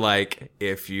 So like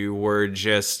if you were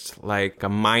just like a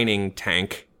mining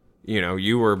tank, you know,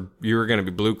 you were going to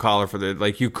be blue collar for the,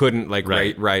 like, you couldn't like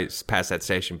rise past that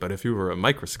station. But if you were a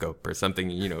microscope or something,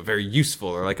 you know, very useful,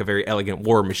 or like a very elegant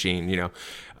war machine, you know,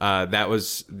 that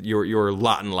was your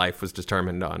lot in life was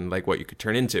determined on like what you could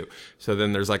turn into. So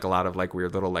then there's like a lot of like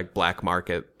weird little like black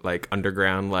market, like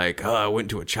underground, like, oh, I went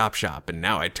to a chop shop and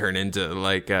now I turn into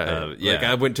like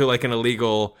I went to like an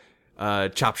illegal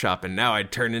chop shop and now I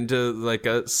turn into like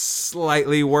a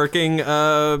slightly working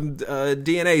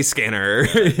DNA scanner.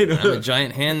 You know? I'm a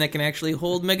giant hand that can actually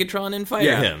hold Megatron and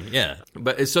fire him. Yeah.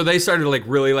 But so they started like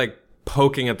really like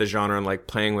poking at the genre and like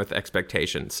playing with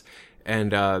expectations.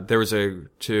 And there was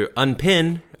to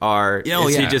unpin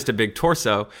is he just a big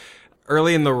torso?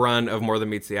 Early in the run of More Than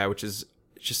Meets the Eye, which is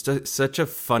just such a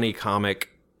funny comic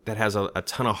that has a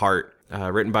ton of heart.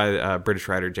 Written by British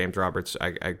writer James Roberts.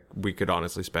 We could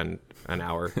honestly spend an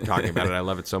hour talking about it. I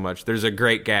love it so much. There's a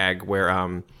great gag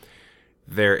where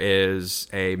there is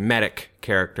a medic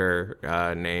character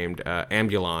named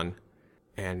Ambulon,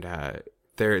 and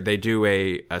they do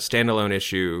a standalone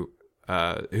issue.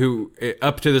 Who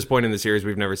up to this point in the series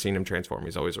we've never seen him transform.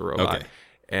 He's always a robot. Okay.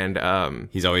 And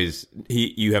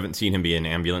you haven't seen him be an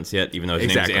ambulance yet, even though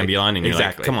his name's Ambulon, and you're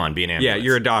like, come on, be an ambulance. Yeah,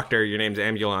 you're a doctor. Your name's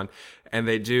Ambulon. And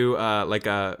they do like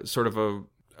a sort of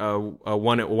a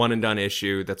one and done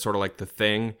issue that's sort of like The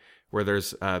Thing, where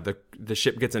there's the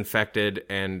ship gets infected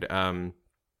and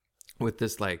with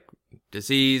this like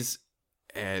disease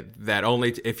that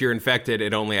only if you're infected,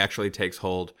 it only actually takes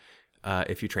hold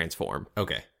if you transform.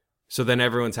 Okay. So then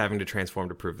everyone's having to transform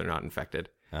to prove they're not infected.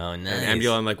 Oh, nice. And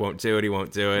Ambulon like won't do it. He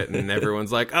won't do it. And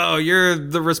everyone's like, oh, you're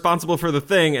the responsible for the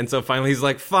thing. And so finally he's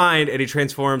like, fine. And he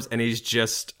transforms and he's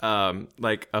just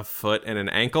like a foot and an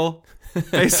ankle,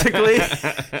 basically.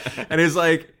 And he's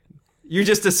like, you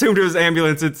just assumed it was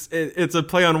ambulance. It's a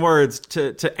play on words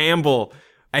to amble.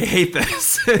 I hate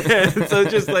this. And so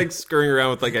just like screwing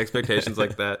around with like expectations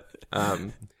like that.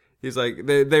 He's like,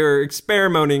 they were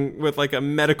experimenting with like a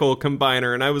medical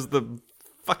combiner and I was the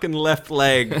fucking left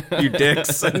leg, you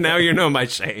dicks, and now you know my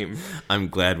shame. I'm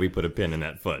glad we put a pin in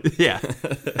that foot. Yeah.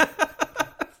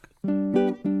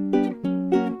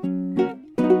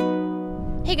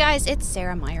 Hey guys, it's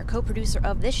Sarah Meyer, co-producer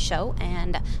of this show,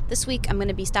 and this week I'm going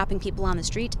to be stopping people on the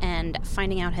street and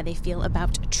finding out how they feel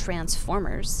about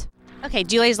Transformers. Okay,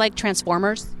 do you guys like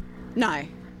Transformers? No.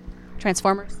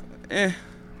 Transformers?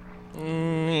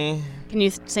 Can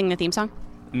you sing the theme song?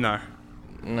 No.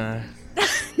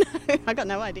 I got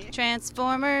no idea.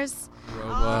 Transformers.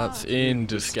 Robots in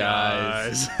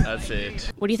disguise. That's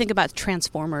it. What do you think about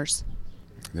Transformers?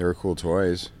 They were cool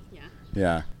toys. Yeah.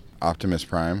 Yeah. Optimus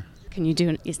Prime. Can you do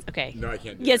it? Okay. No, I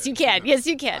can't do Yes, that. you can. Yes,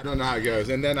 you can. I don't know how it goes.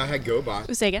 And then I had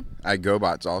GoBots. Say again? I had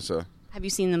GoBots also. Have you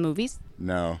seen the movies?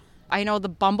 No. I know the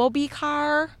Bumblebee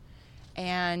car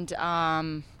and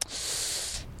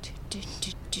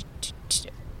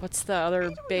What's the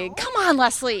other big... Come on,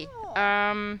 Leslie!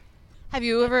 Have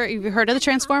you heard of the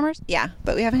Transformers? Yeah,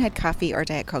 but we haven't had coffee or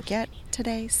Diet Coke yet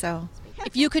today, so...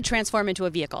 If you could transform into a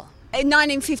vehicle. A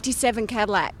 1957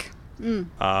 Cadillac.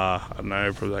 I don't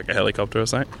know, probably like a helicopter or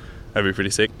something. That'd be pretty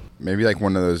sick. Maybe like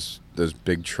one of those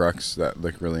big trucks that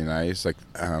look really nice, like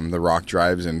The Rock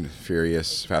drives in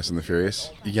Fast and the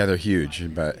Furious. Yeah, they're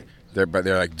huge, but they're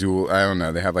like dual. I don't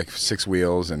know. They have like 6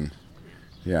 wheels, and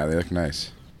yeah, they look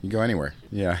nice. You can go anywhere.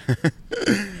 Yeah.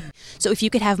 So if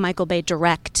you could have Michael Bay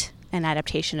direct an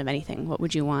adaptation of anything, what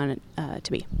would you want it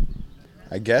to be?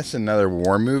 I guess another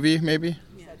war movie, maybe.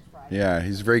 Yeah,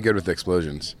 he's very good with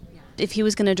explosions. If he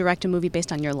was going to direct a movie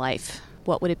based on your life,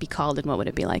 what would it be called and what would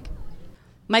it be like?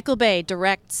 Michael Bay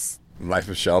directs... Life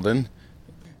of Sheldon.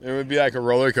 It would be like a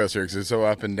roller coaster because it's so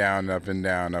up and down, up and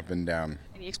down, up and down.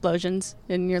 Any explosions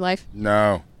in your life?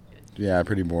 No. Yeah,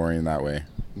 pretty boring that way.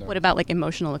 No. What about like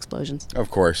emotional explosions? Of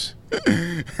course.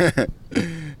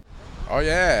 Oh,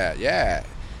 yeah.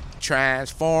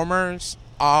 Transformers,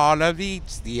 all of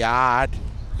each the odd.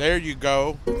 There you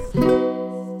go.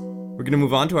 We're going to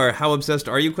move on to our How Obsessed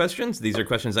Are You questions. These are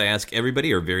questions I ask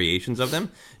everybody, or variations of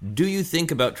them. Do you think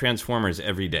about Transformers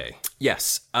every day?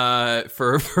 Yes,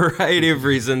 for a variety of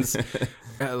reasons.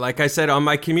 Like I said, on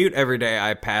my commute every day,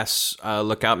 I pass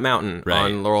Lookout Mountain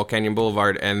on Laurel Canyon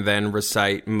Boulevard and then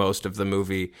recite most of the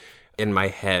movie in my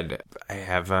head. I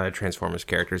have Transformers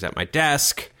characters at my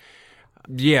desk.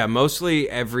 Yeah, mostly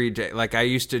every day. Like, I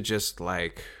used to just,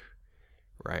 like,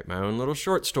 write my own little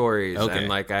short stories. Okay. And,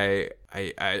 like,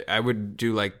 I would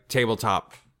do, like,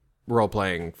 tabletop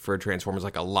role-playing for Transformers,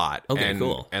 like, a lot. Okay,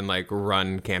 cool. And, like,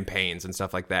 run campaigns and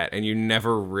stuff like that. And you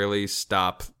never really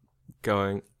stop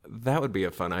going... That would be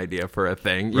a fun idea for a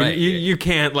thing. Right. You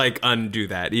can't, like, undo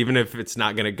that, even if it's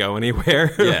not going to go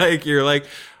anywhere. Yeah. Like, you're like,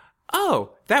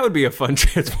 oh, that would be a fun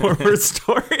Transformers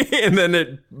story. And then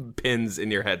it pins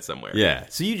in your head somewhere. Yeah.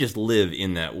 So you just live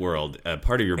in that world.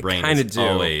 Part of your brain kinda is do.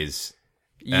 always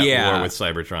at war with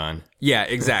Cybertron. Yeah,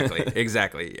 exactly.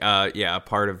 Exactly. Yeah, a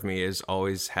part of me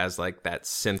always has, like, that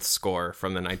synth score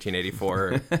from the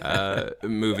 1984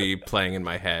 movie playing in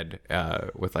my head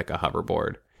with, like, a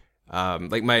hoverboard.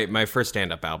 Like my first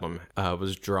stand-up album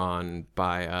was drawn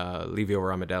by Livio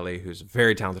Ramadelli, who's a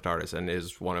very talented artist and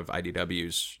is one of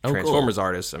IDW's Transformers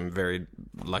artists. I'm very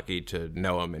lucky to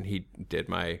know him, and he did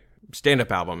my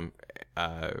stand-up album.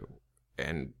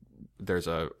 And there's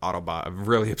a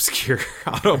really obscure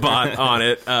Autobot on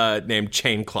it named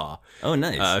Chain Claw. Oh,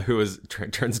 nice. Who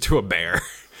turns into a bear.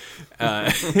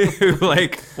 Who,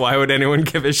 like, why would anyone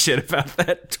give a shit about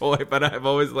that toy? But I've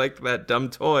always liked that dumb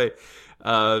toy.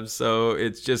 So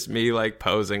it's just me, like,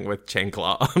 posing with Chain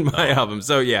Claw on my album.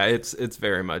 So yeah, it's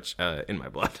very much in my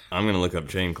blood. I'm gonna look up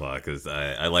Chain Claw because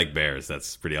I like bears.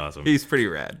 That's pretty awesome. He's pretty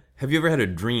rad. Have you ever had a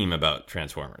dream about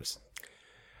Transformers?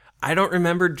 I don't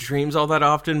remember dreams all that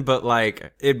often, but,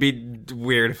 like, it'd be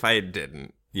weird if I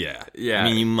didn't. Yeah. Yeah. I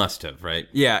mean, you must have, right?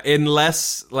 Yeah,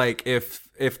 unless, like, if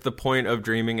the point of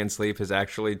dreaming and sleep is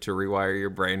actually to rewire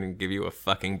your brain and give you a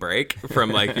fucking break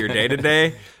from, like, your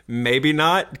day-to-day, maybe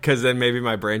not, because then maybe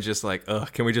my brain's just like,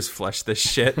 ugh, can we just flush this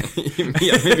shit?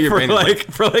 Yeah, maybe your brain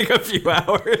for a few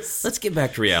hours. Let's get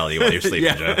back to reality while you're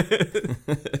sleeping, Joe.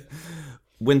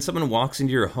 When someone walks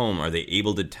into your home, are they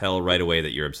able to tell right away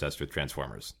that you're obsessed with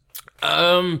Transformers?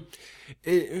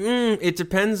 It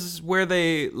depends where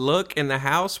they look in the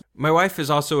house. My wife is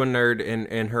also a nerd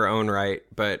in her own right,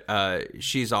 but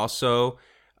she's also,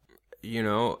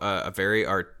 a very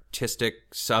artistic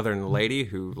Southern lady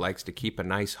who likes to keep a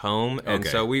nice home. And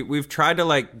so we've tried to,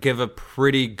 like, give a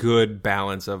pretty good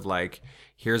balance of, like,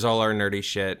 here's all our nerdy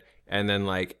shit, and then,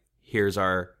 like, here's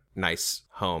our nice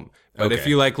home. But if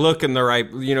you, like, look in the right,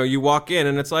 you walk in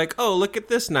and it's like, oh, look at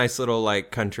this nice little,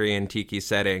 like, country antique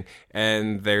setting,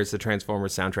 and there's the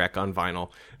Transformers soundtrack on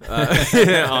vinyl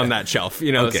on that shelf,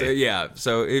 Okay. So, yeah.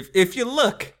 So if you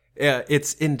look,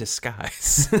 it's in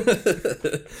disguise.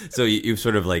 So you've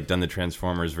sort of, like, done the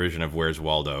Transformers version of Where's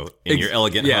Waldo in your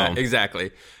elegant home. Yeah,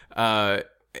 exactly.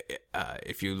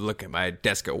 If you look at my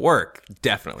desk at work,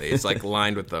 definitely it's, like,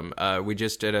 lined with them. We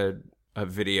just did a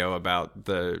video about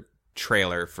the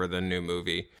trailer for the new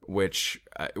movie, which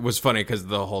was funny because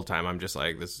the whole time I'm just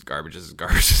like, this is garbage, this is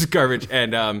garbage, this is garbage,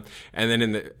 and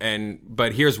then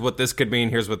but here's what this could mean,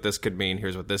 here's what this could mean,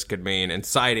 here's what this could mean, and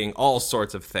citing all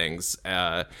sorts of things,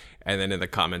 and then in the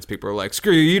comments people are like,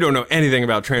 screw you, you don't know anything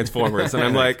about Transformers, and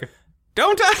I'm like,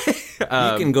 don't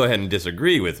I? You can go ahead and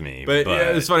disagree with me, but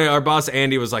yeah, it's funny. Our boss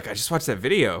Andy was like, I just watched that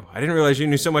video, I didn't realize you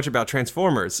knew so much about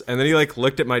Transformers, and then he, like,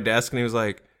 looked at my desk and he was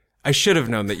like, I should have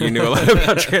known that you knew a lot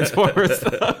about Transformers,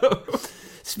 though.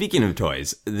 Speaking of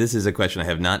toys, this is a question I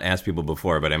have not asked people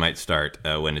before, but I might start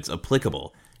when it's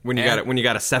applicable. When you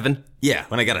got a 7? Yeah,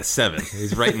 when I got a 7.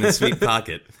 He's right in the sweet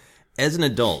pocket. As an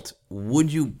adult,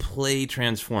 would you play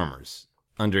Transformers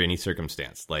under any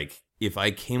circumstance? Like, if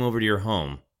I came over to your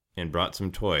home and brought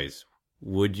some toys,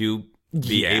 would you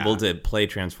be able to play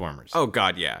Transformers? Oh,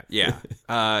 God, yeah.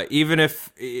 Even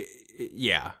if...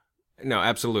 Yeah. No,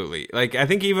 absolutely. Like, I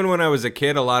think even when I was a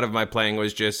kid, a lot of my playing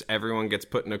was just everyone gets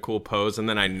put in a cool pose and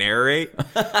then I narrate.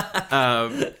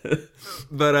 But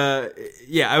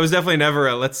I was definitely never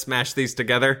a let's smash these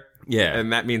together. Yeah.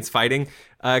 And that means fighting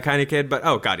kind of kid. But,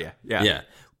 oh, God, yeah. Yeah.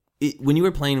 When you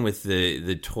were playing with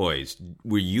the toys,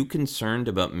 were you concerned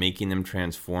about making them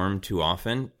transform too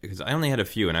often? Because I only had a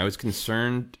few, and I was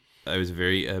concerned. I was a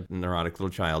very neurotic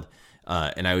little child,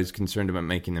 and I was concerned about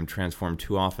making them transform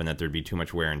too often, that there'd be too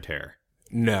much wear and tear.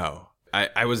 No.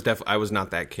 I was not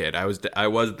that kid. I was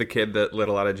the kid that lit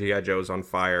a lot of G.I. Joes on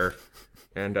fire,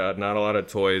 and not a lot of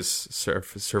toys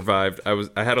survived.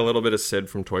 I had a little bit of Sid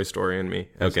from Toy Story in me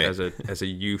as a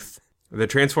youth. The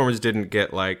Transformers didn't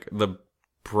get like the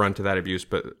brunt of that abuse,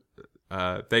 but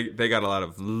they got a lot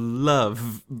of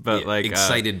love. But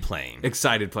excited playing.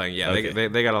 Yeah, okay.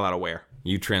 They got a lot of wear.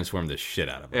 You transformed the shit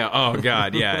out of them. Yeah. Oh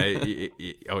God. Yeah.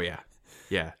 Oh yeah.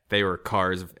 Yeah. They were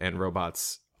cars and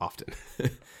robots often.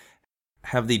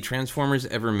 Have the Transformers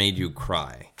ever made you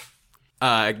cry?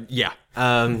 Yeah.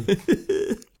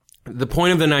 The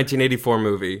point of the 1984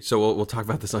 movie. So we'll talk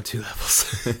about this on two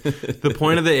levels. The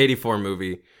point of the 84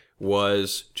 movie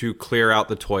was to clear out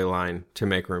the toy line to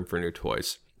make room for new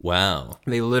toys. Wow.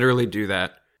 They literally do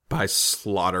that by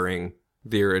slaughtering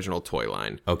the original toy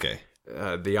line. Okay.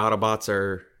 The Autobots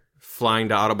are flying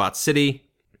to Autobot City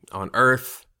on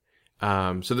Earth.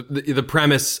 So the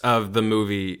premise of the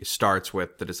movie starts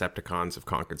with the Decepticons have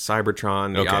conquered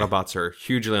Cybertron. The Autobots are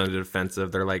hugely on the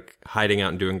defensive. They're like hiding out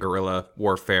and doing guerrilla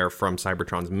warfare from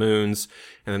Cybertron's moons.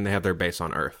 And then they have their base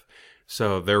on Earth.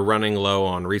 So they're running low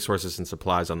on resources and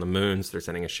supplies on the moons. They're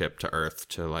sending a ship to Earth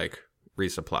to like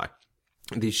resupply.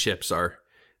 These ships are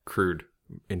crewed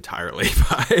entirely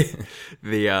by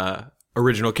the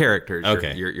original characters.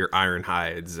 Okay. Your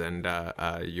Ironhides and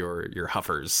your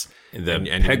Huffers. And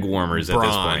peg warmers Brawn, at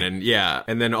this point.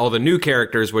 And then all the new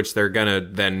characters, which they're gonna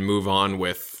then move on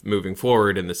with moving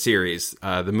forward in the series.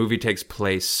 The movie takes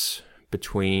place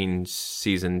between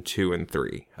season 2 and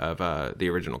 3 of the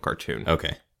original cartoon.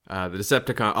 Okay. The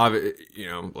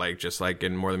Decepticon, like just like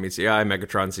in More Than Meets the Eye,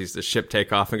 Megatron sees the ship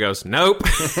take off and goes, nope.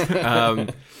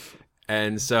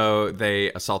 And so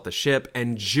they assault the ship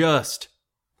and just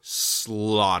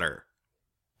slaughter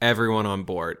everyone on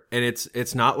board. And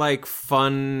it's not like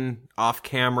fun off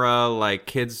camera, like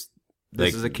kids.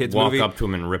 This is a kid's movie. Walk up to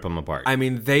them and rip them apart. I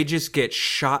mean, they just get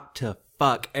shot to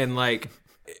fuck, and like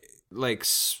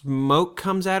smoke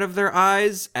comes out of their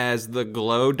eyes as the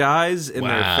glow dies in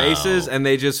their faces, and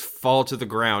they just fall to the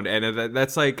ground. And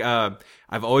that's like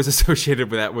I've always associated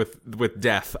with that with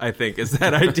death, I think, is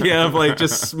that idea of like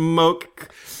just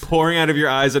smoke pouring out of your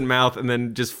eyes and mouth and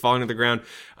then just falling to the ground.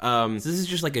 So this is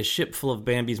just like a ship full of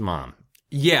Bambi's mom.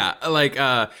 Yeah, like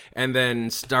and then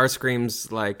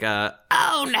Starscream's like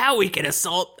oh, now we can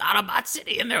assault Autobot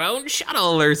City in their own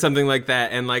shuttle or something like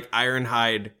that. And like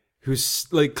Ironhide, who's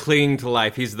like clinging to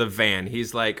life. He's the van.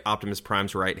 He's like Optimus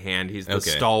Prime's right hand. He's the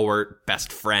stalwart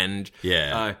best friend.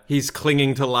 Yeah. He's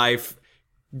clinging to life,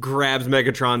 grabs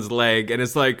Megatron's leg, and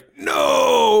it's like,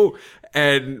 no!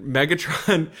 And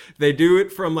Megatron, they do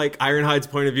it from like Ironhide's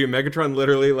point of view. Megatron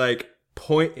literally like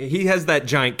he has that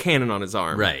giant cannon on his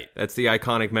arm. Right. That's the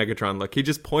iconic Megatron look. He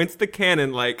just points the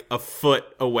cannon like a foot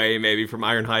away maybe from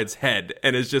Ironhide's head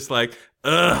and is just like,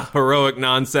 ugh, heroic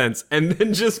nonsense. And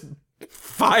then just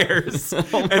fires. And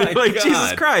like, God.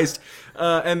 Jesus Christ.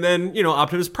 And then,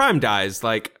 Optimus Prime dies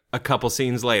like a couple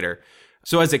scenes later.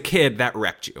 So as a kid, that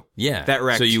wrecked you. Yeah. That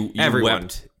wrecked so you everyone.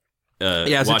 Wept,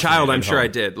 as a child, I'm sure home. I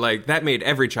did. Like, that made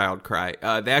every child cry.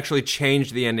 They actually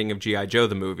changed the ending of G.I. Joe,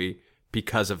 the movie,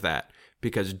 because of that.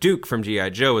 Because Duke from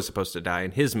G.I. Joe was supposed to die in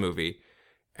his movie.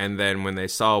 And then when they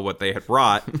saw what they had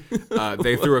wrought,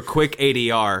 they threw a quick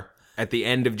ADR at the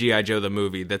end of G.I. Joe, the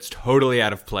movie, that's totally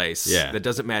out of place. Yeah. That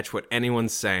doesn't match what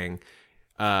anyone's saying.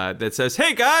 That says,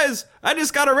 hey guys, I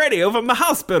just got a radio from the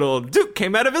hospital. Duke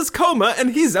came out of his coma and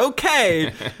he's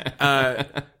okay.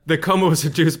 The coma was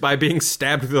induced by being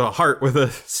stabbed through the heart with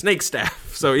a snake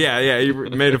staff. So yeah, he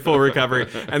made a full recovery.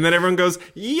 And then everyone goes,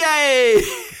 yay!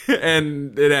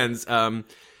 And it ends.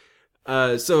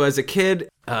 So as a kid,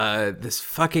 this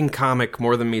fucking comic,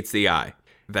 More Than Meets the Eye,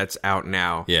 that's out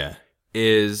now,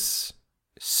 is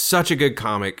such a good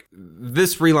comic.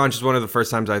 This relaunch is one of the first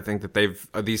times I think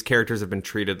that these characters have been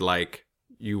treated like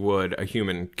you would a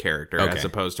human character, Okay. as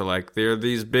opposed to like they're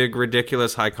these big,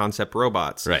 ridiculous, high concept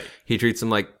robots. Right. He treats them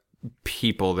like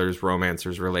people. There's romance,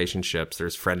 there's relationships,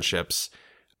 there's friendships,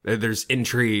 there's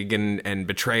intrigue and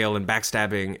betrayal and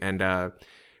backstabbing. And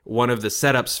one of the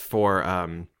setups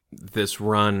for this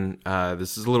run,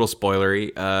 this is a little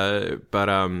spoilery,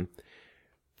 but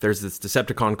there's this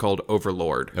Decepticon called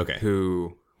Overlord,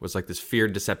 who was like this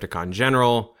feared Decepticon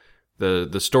general.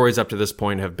 The stories up to this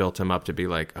point have built him up to be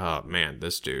like, oh man,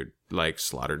 this dude like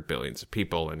slaughtered billions of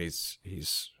people, and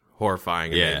he's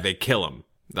horrifying. And they kill him.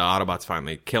 The Autobots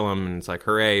finally kill him, and it's like,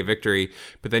 hooray, victory.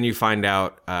 But then you find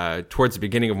out towards the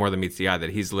beginning of More Than Meets the Eye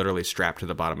that he's literally strapped to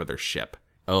the bottom of their ship.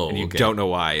 Oh, and you don't know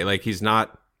why. Like, he's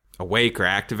not awake or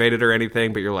activated or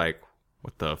anything, but you're like,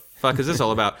 what the fuck is this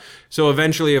all about? So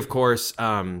eventually, of course,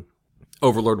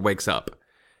 Overlord wakes up.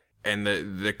 And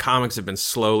the comic has been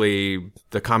slowly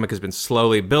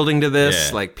building to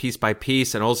this, like piece by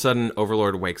piece, and all of a sudden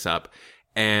Overlord wakes up.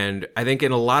 And I think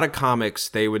in a lot of comics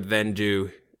they would then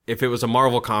do, if it was a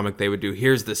Marvel comic, they would do,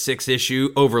 here's the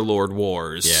 6-issue Overlord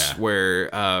Wars,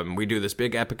 where we do this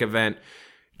big epic event.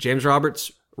 James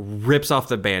Roberts rips off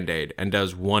the Band-Aid and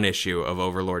does one issue of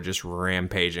Overlord just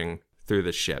rampaging through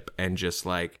the ship and just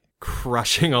like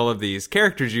crushing all of these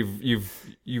characters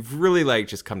you've really like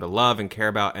just come to love and care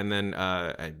about. And then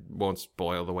I won't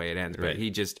spoil the way it ends, but he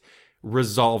just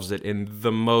resolves it in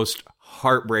the most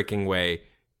heartbreaking way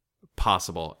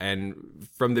possible. And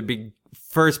from the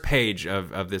first page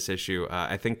of this issue,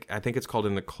 I think it's called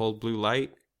In the Cold Blue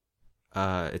Light.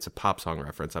 It's a pop song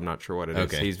reference. I'm not sure what it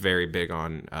is. He's very big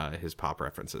on his pop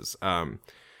references.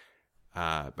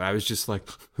 But I was just like,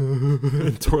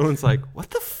 and Torlin's like, what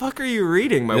the fuck are you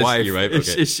reading? My wife, your wife?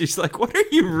 Okay. She's like, what are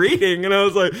you reading? And I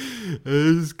was like,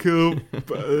 it's cool.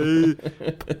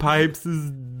 Pipes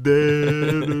is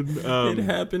dead. And, it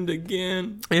happened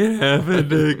again.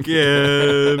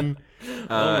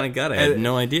 Oh my god, I had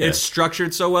no idea. It's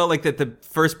structured so well, like that the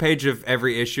first page of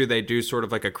every issue, they do sort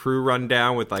of like a crew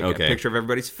rundown with like a picture of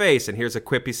everybody's face, and here's a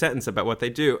quippy sentence about what they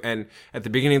do. And at the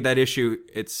beginning of that issue,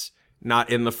 it's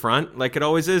not in the front like it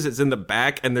always is. It's in the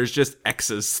back, and there's just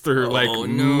X's through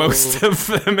most of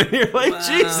them. And you're like,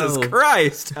 Jesus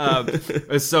Christ.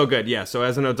 It's so good. Yeah, so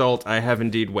as an adult, I have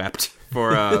indeed wept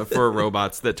for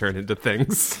robots that turn into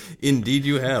things. Indeed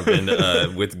you have,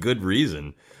 and with good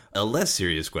reason. A less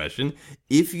serious question.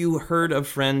 If you heard a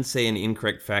friend say an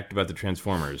incorrect fact about the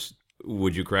Transformers,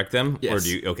 would you correct them? Yes. Or do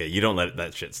you? Okay, you don't let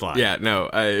that shit slide. Yeah, no,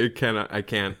 I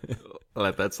can't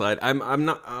let that slide. I'm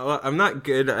not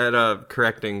good at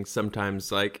correcting sometimes,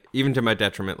 like even to my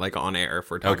detriment, like on air if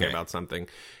we're talking about something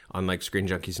on like Screen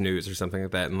Junkies News or something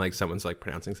like that, and like someone's like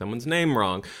pronouncing someone's name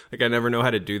wrong. Like I never know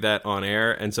how to do that on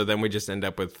air, and so then we just end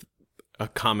up with a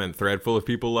comment thread full of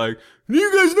people like,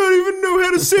 you guys don't even know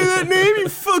how to say that name, you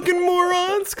fucking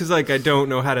morons. Because like I don't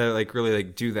know how to like really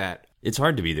like do that. It's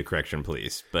hard to be the correction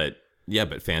police, but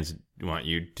fans want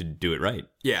you to do it right.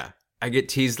 Yeah. I get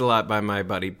teased a lot by my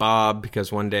buddy Bob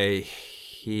because one day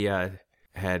he had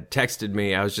texted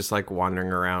me. I was just like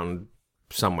wandering around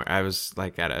somewhere. I was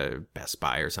like at a Best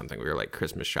Buy or something. We were like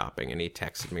Christmas shopping, and he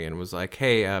texted me and was like,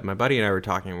 hey, my buddy and I were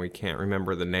talking, and we can't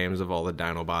remember the names of all the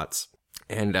Dinobots.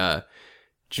 And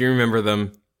do you remember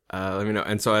them? Let me know.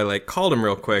 And so I like called him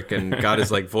real quick and got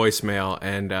his like voicemail,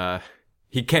 and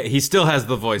he still has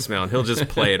the voicemail, and he'll just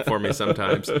play it for me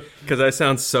sometimes because I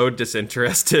sound so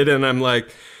disinterested, and I'm like,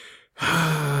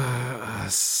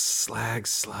 slag,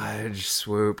 sludge,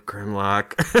 swoop,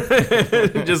 Grimlock.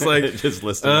 just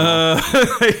listing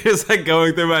just like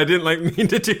going through. I didn't like mean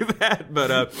to do that,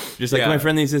 but just like my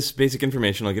friend needs this basic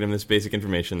information, I'll get him this basic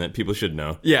information that people should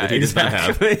know. Yeah, that he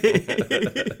exactly. does not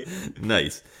have.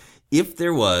 Nice. If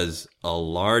there was a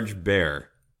large bear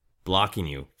blocking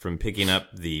you from picking up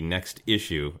the next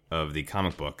issue of the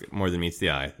comic book More Than Meets the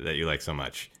Eye that you like so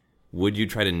much, would you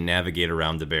try to navigate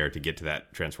around the bear to get to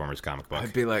that Transformers comic book?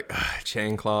 I'd be like,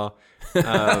 Chain Claw. Come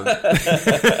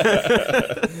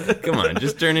on,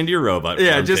 just turn into your robot.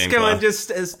 Yeah, just come on,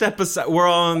 just step aside. We're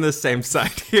all on the same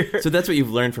side here. So that's what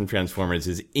you've learned from Transformers: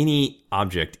 is any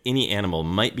object, any animal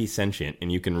might be sentient,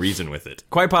 and you can reason with it.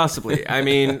 Quite possibly. I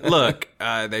mean, look,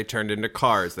 they turned into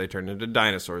cars, they turned into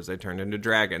dinosaurs, they turned into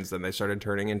dragons, then they started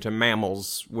turning into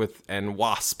mammals and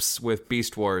wasps with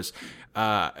Beast Wars.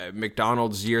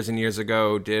 McDonald's years and years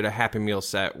ago did a Happy Meal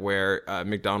set where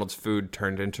McDonald's food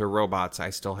turned into robots. I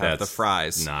still have the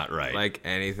fries. Not right. Like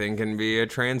anything can be a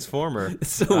transformer.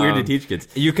 It's so weird to teach kids.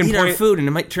 You can eat our food and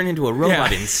it might turn into a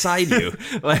robot inside you.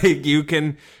 Like you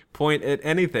can point at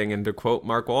anything, and to quote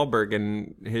Mark Wahlberg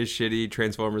in his shitty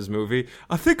Transformers movie,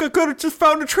 I think I could have just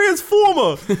found a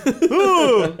transformer.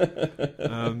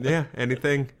 Yeah,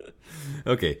 anything.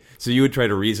 Okay, so you would try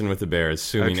to reason with the bear,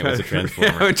 assuming it was a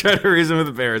transformer. I would try to reason with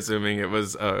the bear, assuming it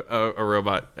was a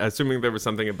robot, assuming there was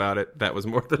something about it that was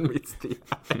more than meets the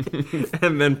eye,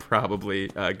 and then probably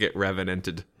get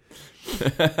revenanted.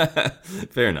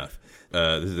 Fair enough.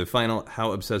 This is the final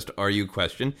how obsessed are you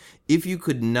question. If you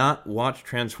could not watch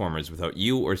Transformers without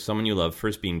you or someone you love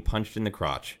first being punched in the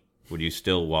crotch, would you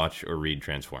still watch or read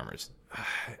Transformers?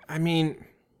 I mean,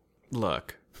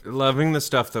 look, loving the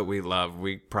stuff that we love,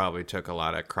 we probably took a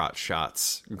lot of crotch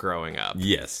shots growing up.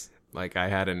 Yes. Like, I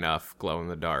had enough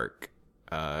glow-in-the-dark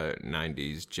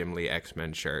 90s Jim Lee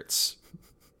X-Men shirts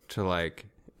to, like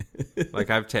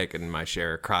I've taken my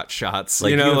share of crotch shots.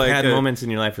 Like, you know, you've like had moments in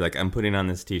your life where, like, I'm putting on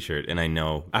this T-shirt and I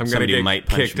know I'm going to somebody get might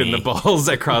punch kicked me. in the balls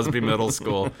at Crosby Middle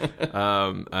School.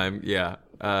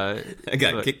 I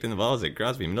got kicked in the balls at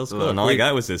Crosby Middle School, and all I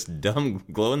got was this dumb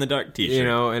glow-in-the-dark T-shirt. You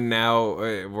know, and now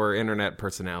we're internet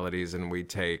personalities, and we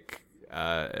take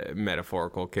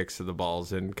metaphorical kicks to the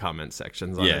balls in comment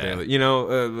sections on a daily. You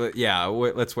know,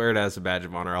 let's wear it as a badge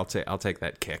of honor. I'll take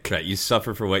that kick. Right, you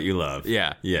suffer for what you love.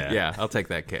 Yeah. I'll take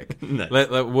that kick. Nice.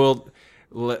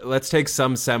 Let's take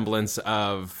some semblance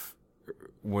of.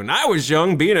 When I was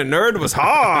young, being a nerd was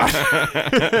hard.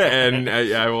 And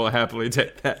I will happily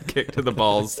take that kick to the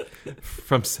balls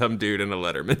from some dude in a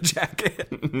Letterman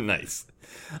jacket. Nice.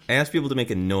 I asked people to make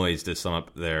a noise to sum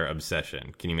up their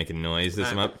obsession. Can you make a noise to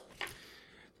sum up?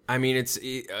 I mean, it's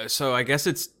so I guess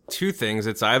it's two things.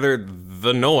 It's either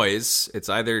the noise, it's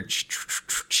either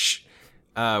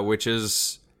which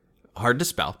is hard to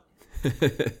spell,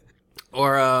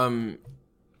 or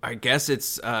I guess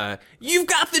it's "You've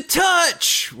Got the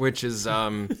Touch," which is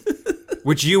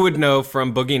which you would know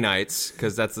from Boogie Nights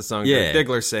because that's the song that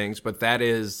Diggler sings, but that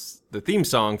is the theme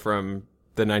song from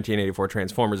the 1984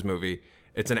 Transformers movie.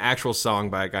 It's an actual song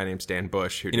by a guy named Stan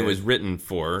Bush. And it was written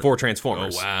for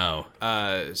Transformers. Oh,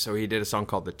 wow. So he did a song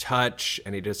called The Touch,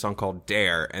 and he did a song called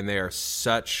Dare, and they are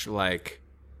such, like,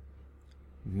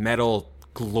 metal,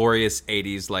 glorious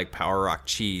 80s, like, power rock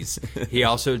cheese. He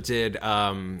also did,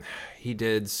 he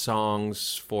did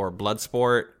songs for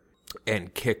Bloodsport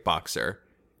and Kickboxer.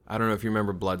 I don't know if you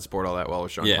remember Bloodsport all that well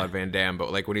with Jean-Claude Van Damme,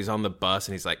 but like when he's on the bus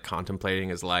and he's like contemplating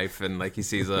his life and like he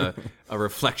sees a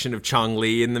reflection of Chong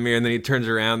Li in the mirror and then he turns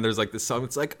around, there's like this song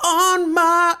that's like, "On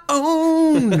my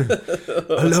own,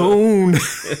 alone."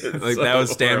 Like that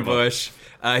was Stan Bush.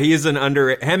 He is an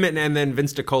him and then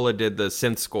Vince DiCola did the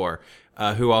synth score,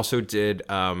 who also did,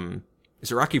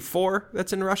 is it Rocky 4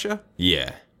 that's in Russia?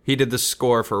 Yeah. He did the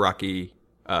score for Rocky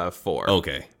 4.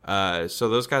 Okay. So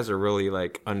those guys are really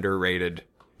like underrated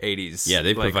 80s. Yeah,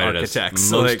 they provided architects.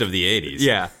 us most of the 80s.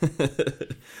 Yeah.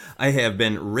 I have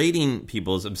been rating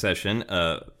people's obsession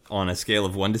on a scale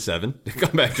of 1 to 7.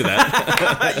 Come back to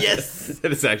that. Yes!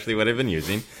 That is actually what I've been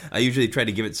using. I usually try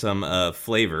to give it some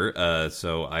flavor,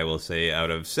 so I will say out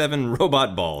of 7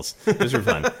 robot balls. Just for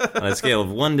fun. On a scale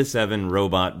of 1 to 7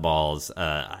 robot balls,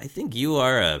 I think you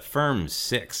are a firm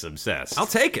 6 obsessed. I'll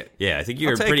take it. Yeah, I think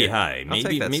you're pretty high.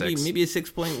 Maybe a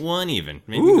 6.1 even.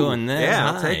 Maybe going that high.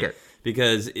 I'll take it.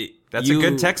 Because that's a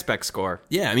good tech spec score.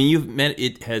 Yeah, I mean,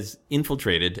 it has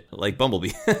infiltrated, like Bumblebee.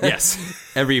 Yes.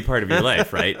 Every part of your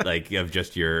life, right? Like, of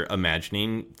just your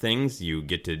imagining things. You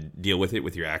get to deal with it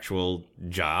with your actual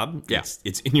job. Yeah.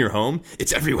 It's in your home.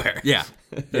 It's everywhere. Yeah.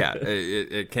 Yeah.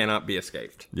 It cannot be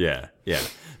escaped. Yeah. Yeah.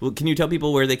 Well, can you tell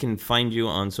people where they can find you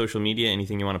on social media?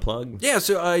 Anything you want to plug? Yeah,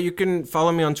 so you can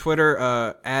follow me on Twitter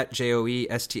at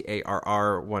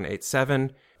JOESTARR187.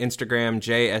 Instagram,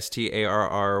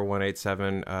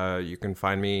 JSTARR187. You can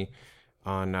find me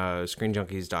on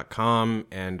ScreenJunkies.com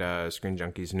and Screen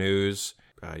Junkies News.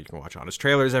 You can watch Honest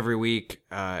Trailers every week.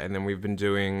 And then we've been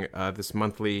doing this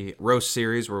monthly roast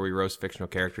series where we roast fictional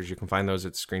characters. You can find those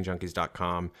at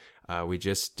ScreenJunkies.com. We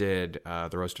just did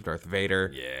the roast of Darth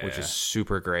Vader, which is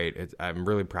super great. I'm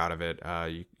really proud of it.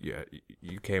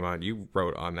 You came on, you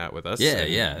wrote on that with us.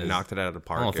 Yeah. Knocked it out of the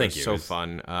park. Oh, thank you. you. So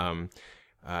fun.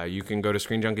 You can go to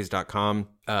ScreenJunkies.com.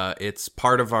 It's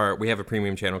part of we have a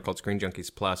premium channel called Screen Junkies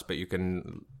Plus, but you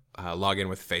can log in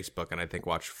with Facebook and I think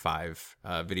watch 5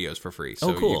 videos for free.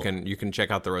 So cool. you can check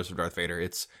out the roast of Darth Vader.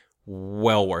 It's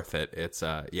well worth it. It's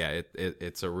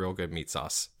it's a real good meat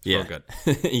sauce. It's real good.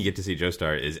 You get to see Joe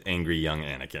Star as angry young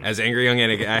Anakin. As angry young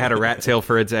Anakin. I had a rat tail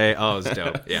for a day. Oh, it was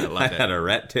dope. Yeah, I loved it. I had a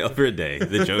rat tail for a day.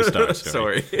 The Joe Star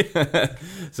story. Sorry.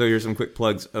 So here's some quick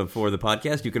plugs for the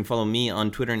podcast. You can follow me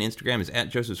on Twitter and Instagram is at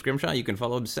Joseph Scrimshaw. You can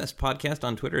follow Obsessed Podcast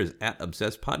on Twitter is at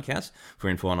Obsessed Podcast. For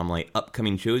info on all my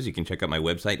upcoming shows, you can check out my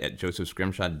website at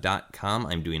josephscrimshaw.com.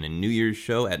 I'm doing a New Year's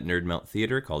show at Nerd Melt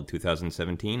Theater called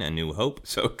 2017 A New Hope.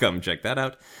 So come come check that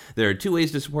out. There are 2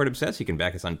 ways to support Obsessed. You can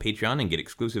back us on Patreon and get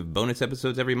exclusive bonus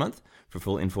episodes every month. For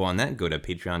full info on that, go to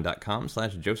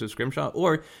patreon.com/Joseph Scrimshaw,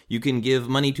 or you can give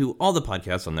money to all the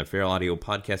podcasts on the Feral Audio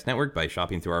Podcast Network by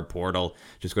shopping through our portal.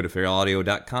 Just go to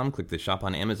feralaudio.com, click the Shop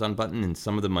on Amazon button, and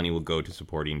some of the money will go to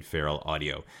supporting Feral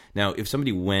Audio. Now, if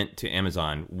somebody went to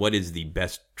Amazon, what is the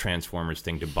best Transformers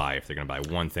thing to buy if they're going to buy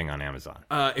one thing on Amazon?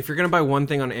 If you're going to buy one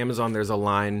thing on Amazon, there's a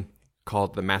line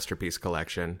called the Masterpiece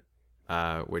Collection,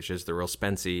 which is the real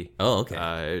Spency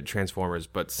Transformers,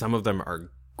 but some of them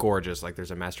are gorgeous. Like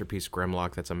there's a Masterpiece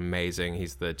Grimlock that's amazing.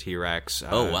 He's the T-Rex.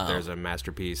 Wow. There's a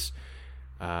Masterpiece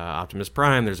Optimus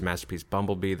Prime. There's a Masterpiece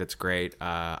Bumblebee that's great.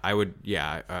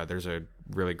 There's a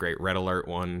really great Red Alert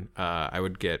one. I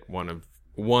would get one of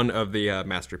the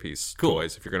Masterpiece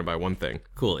toys if you're going to buy one thing.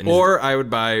 Cool. Or I would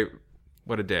buy...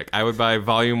 What a dick. I would buy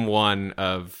volume 1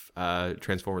 of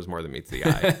Transformers More Than Meets the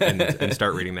Eye and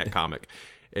start reading that comic.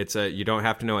 It's you don't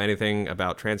have to know anything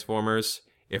about Transformers.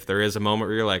 If there is a moment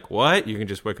where you're like, what? You can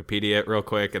just Wikipedia it real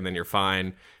quick and then you're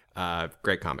fine.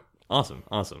 Great comic. Awesome.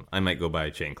 I might go buy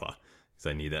a Chain Claw because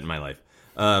I need that in my life.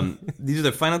 These are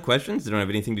the final questions. They don't have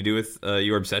anything to do with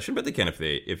your obsession, but they can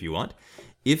if you want.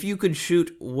 If you could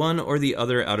shoot one or the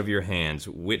other out of your hands,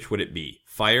 which would it be?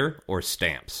 Fire or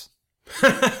stamps?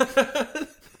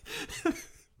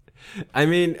 I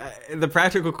mean, the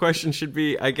practical question should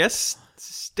be, I guess,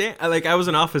 I was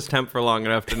an office temp for long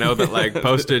enough to know that like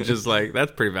postage is like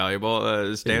that's pretty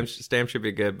valuable. Stamps should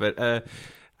be good, but I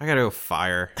gotta go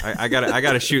fire. I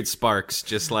gotta shoot sparks,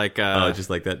 just like just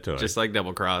like that toy, just like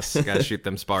Double Cross. Gotta shoot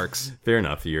them sparks. Fair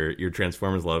enough. Your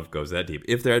Transformers love goes that deep.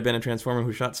 If there had been a Transformer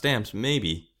who shot stamps,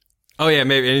 maybe. Oh, yeah,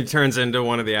 maybe. And he turns into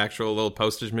one of the actual little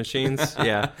postage machines.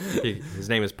 Yeah. His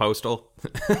name is Postal.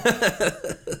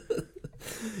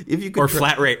 If you could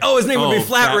Flat Rate. Oh, his name would be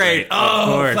Flat Rate.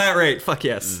 Oh, Flat Rate. Fuck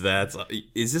yes.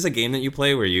 Is this a game that you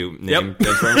play where you name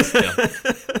Transformers? Yeah.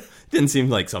 Didn't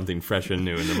seem like something fresh and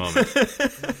new in the moment.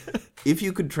 If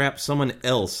you could trap someone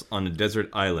else on a desert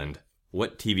island,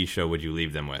 what TV show would you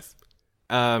leave them with?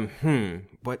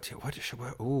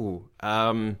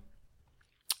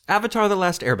 Avatar: The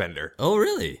Last Airbender. Oh,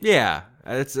 really? Yeah,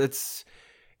 that's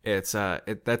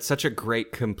such a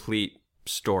great, complete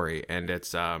story, and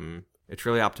it's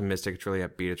really optimistic. It's really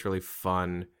upbeat. It's really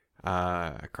fun.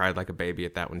 I cried like a baby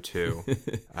at that one too.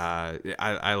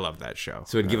 I love that show.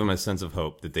 So it'd give them a sense of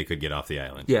hope that they could get off the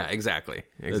island. Yeah, exactly.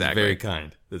 That's very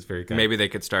kind. Maybe they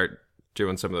could start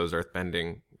doing some of those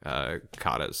earthbending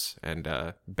katas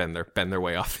and bend their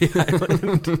way off the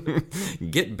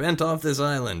island. Get bent off this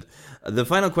island. The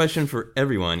final question for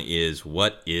everyone is,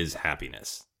 what is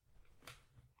happiness?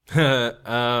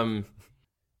 I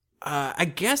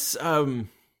guess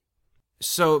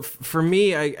so for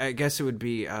me I guess it would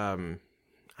be I don't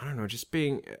know, just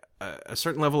being a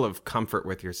certain level of comfort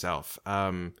with yourself.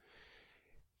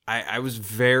 I was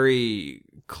very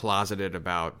closeted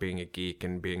about being a geek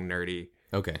and being nerdy.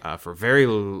 Okay. For very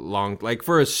long, like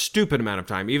for a stupid amount of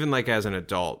time, even like as an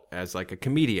adult, as like a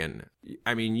comedian.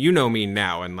 I mean, you know me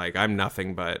now, and like I'm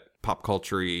nothing but pop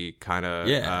culture-y kind of.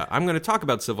 Yeah. I'm going to talk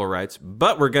about civil rights,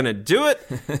 but we're going to do it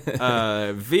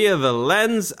via the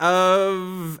lens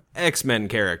of X-Men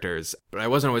characters. But I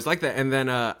wasn't always like that. And then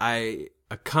I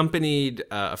accompanied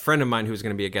a friend of mine who was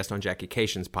going to be a guest on Jackie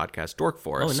Cation's podcast, Dork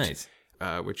Forest. Oh, nice.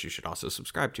 Which you should also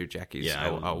subscribe to. Jackie's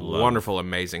a wonderful,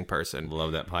 amazing person.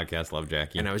 Love that podcast. Love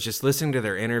Jackie. And I was just listening to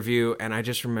their interview, and I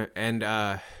just remember, and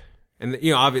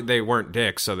you know, obviously they weren't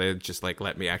dicks, so they just like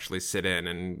let me actually sit in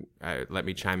and let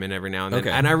me chime in every now and then. Okay.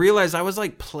 And I realized I was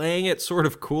like playing it sort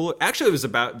of cool. Actually, it was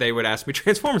about they would ask me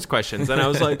Transformers questions, and I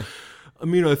was like, I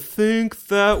mean, I think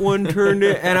that one turned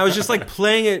it, and I was just like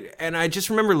playing it, and I just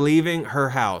remember leaving her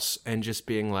house and just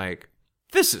being like,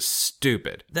 this is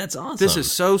stupid. That's awesome. This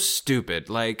is so stupid.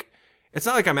 Like, it's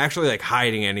not like I'm actually like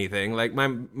hiding anything. Like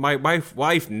my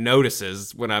wife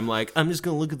notices when I'm like, I'm just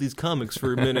gonna look at these comics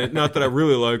for a minute. Not that I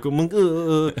really like them.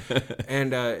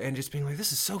 And just being like,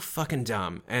 this is so fucking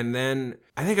dumb. And then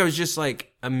I think I was just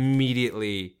like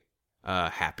immediately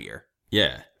happier.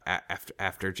 Yeah.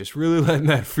 After just really letting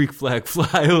that freak flag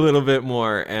fly a little bit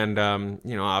more. And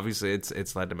you know, obviously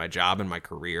it's led to my job and my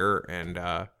career.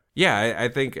 And yeah, I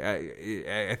think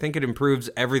it improves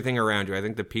everything around you. I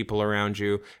think the people around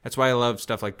you. That's why I love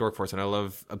stuff like Dork Force and I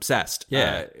love Obsessed.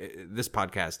 Yeah, this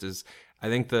podcast is. I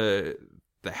think the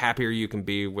happier you can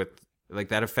be with, like,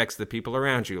 that affects the people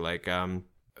around you. Like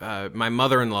my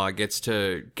mother-in-law gets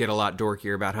to get a lot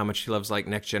dorkier about how much she loves like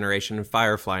Next Generation and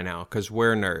Firefly now because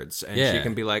we're nerds, and she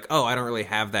can be like, oh, I don't really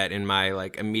have that in my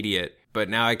like immediate But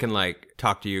now I can like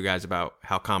talk to you guys about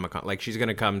how Comic-Con, like she's going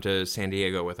to come to San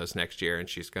Diego with us next year and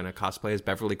she's going to cosplay as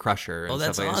Beverly Crusher and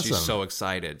that's stuff like that. She's awesome. so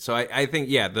excited. So I think,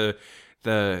 yeah, the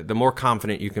more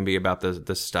confident you can be about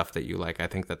the stuff that you like, I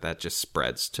think that just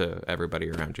spreads to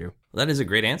everybody around you. That is a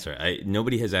great answer.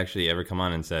 Nobody has actually ever come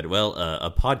on and said, well, a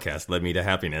podcast led me to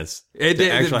happiness. It to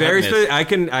did actual very.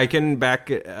 happiness. I can back,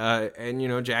 and you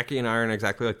know, Jackie and I aren't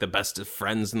exactly like the best of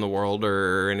friends in the world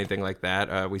or anything like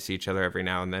that. We see each other every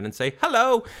now and then and say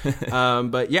hello.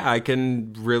 But yeah, I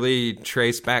can really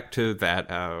trace back to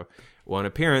that one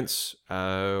appearance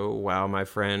while my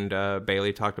friend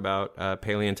Bailey talked about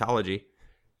paleontology.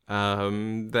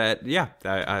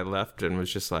 I left and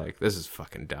was just like, this is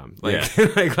fucking dumb. Like,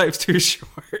 like life's too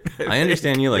short. I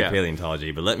understand you like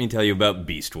paleontology, but let me tell you about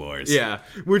Beast Wars. Yeah,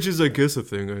 which is, I guess, a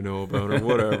thing I know about or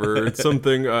whatever. It's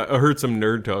something, I heard some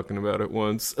nerd talking about it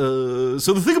once. So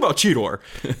the thing about Cheetor.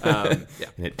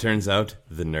 And it turns out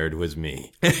the nerd was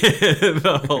me.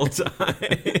 The whole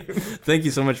time. Thank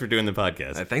you so much for doing the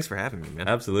podcast. Thanks for having me, man.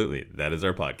 Absolutely. That is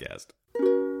our podcast.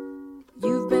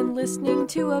 You've been listening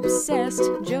to Obsessed.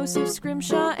 Joseph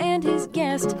Scrimshaw and his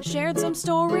guest shared some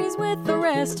stories with the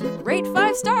rest. Rate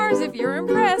 5 stars if you're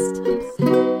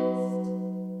impressed.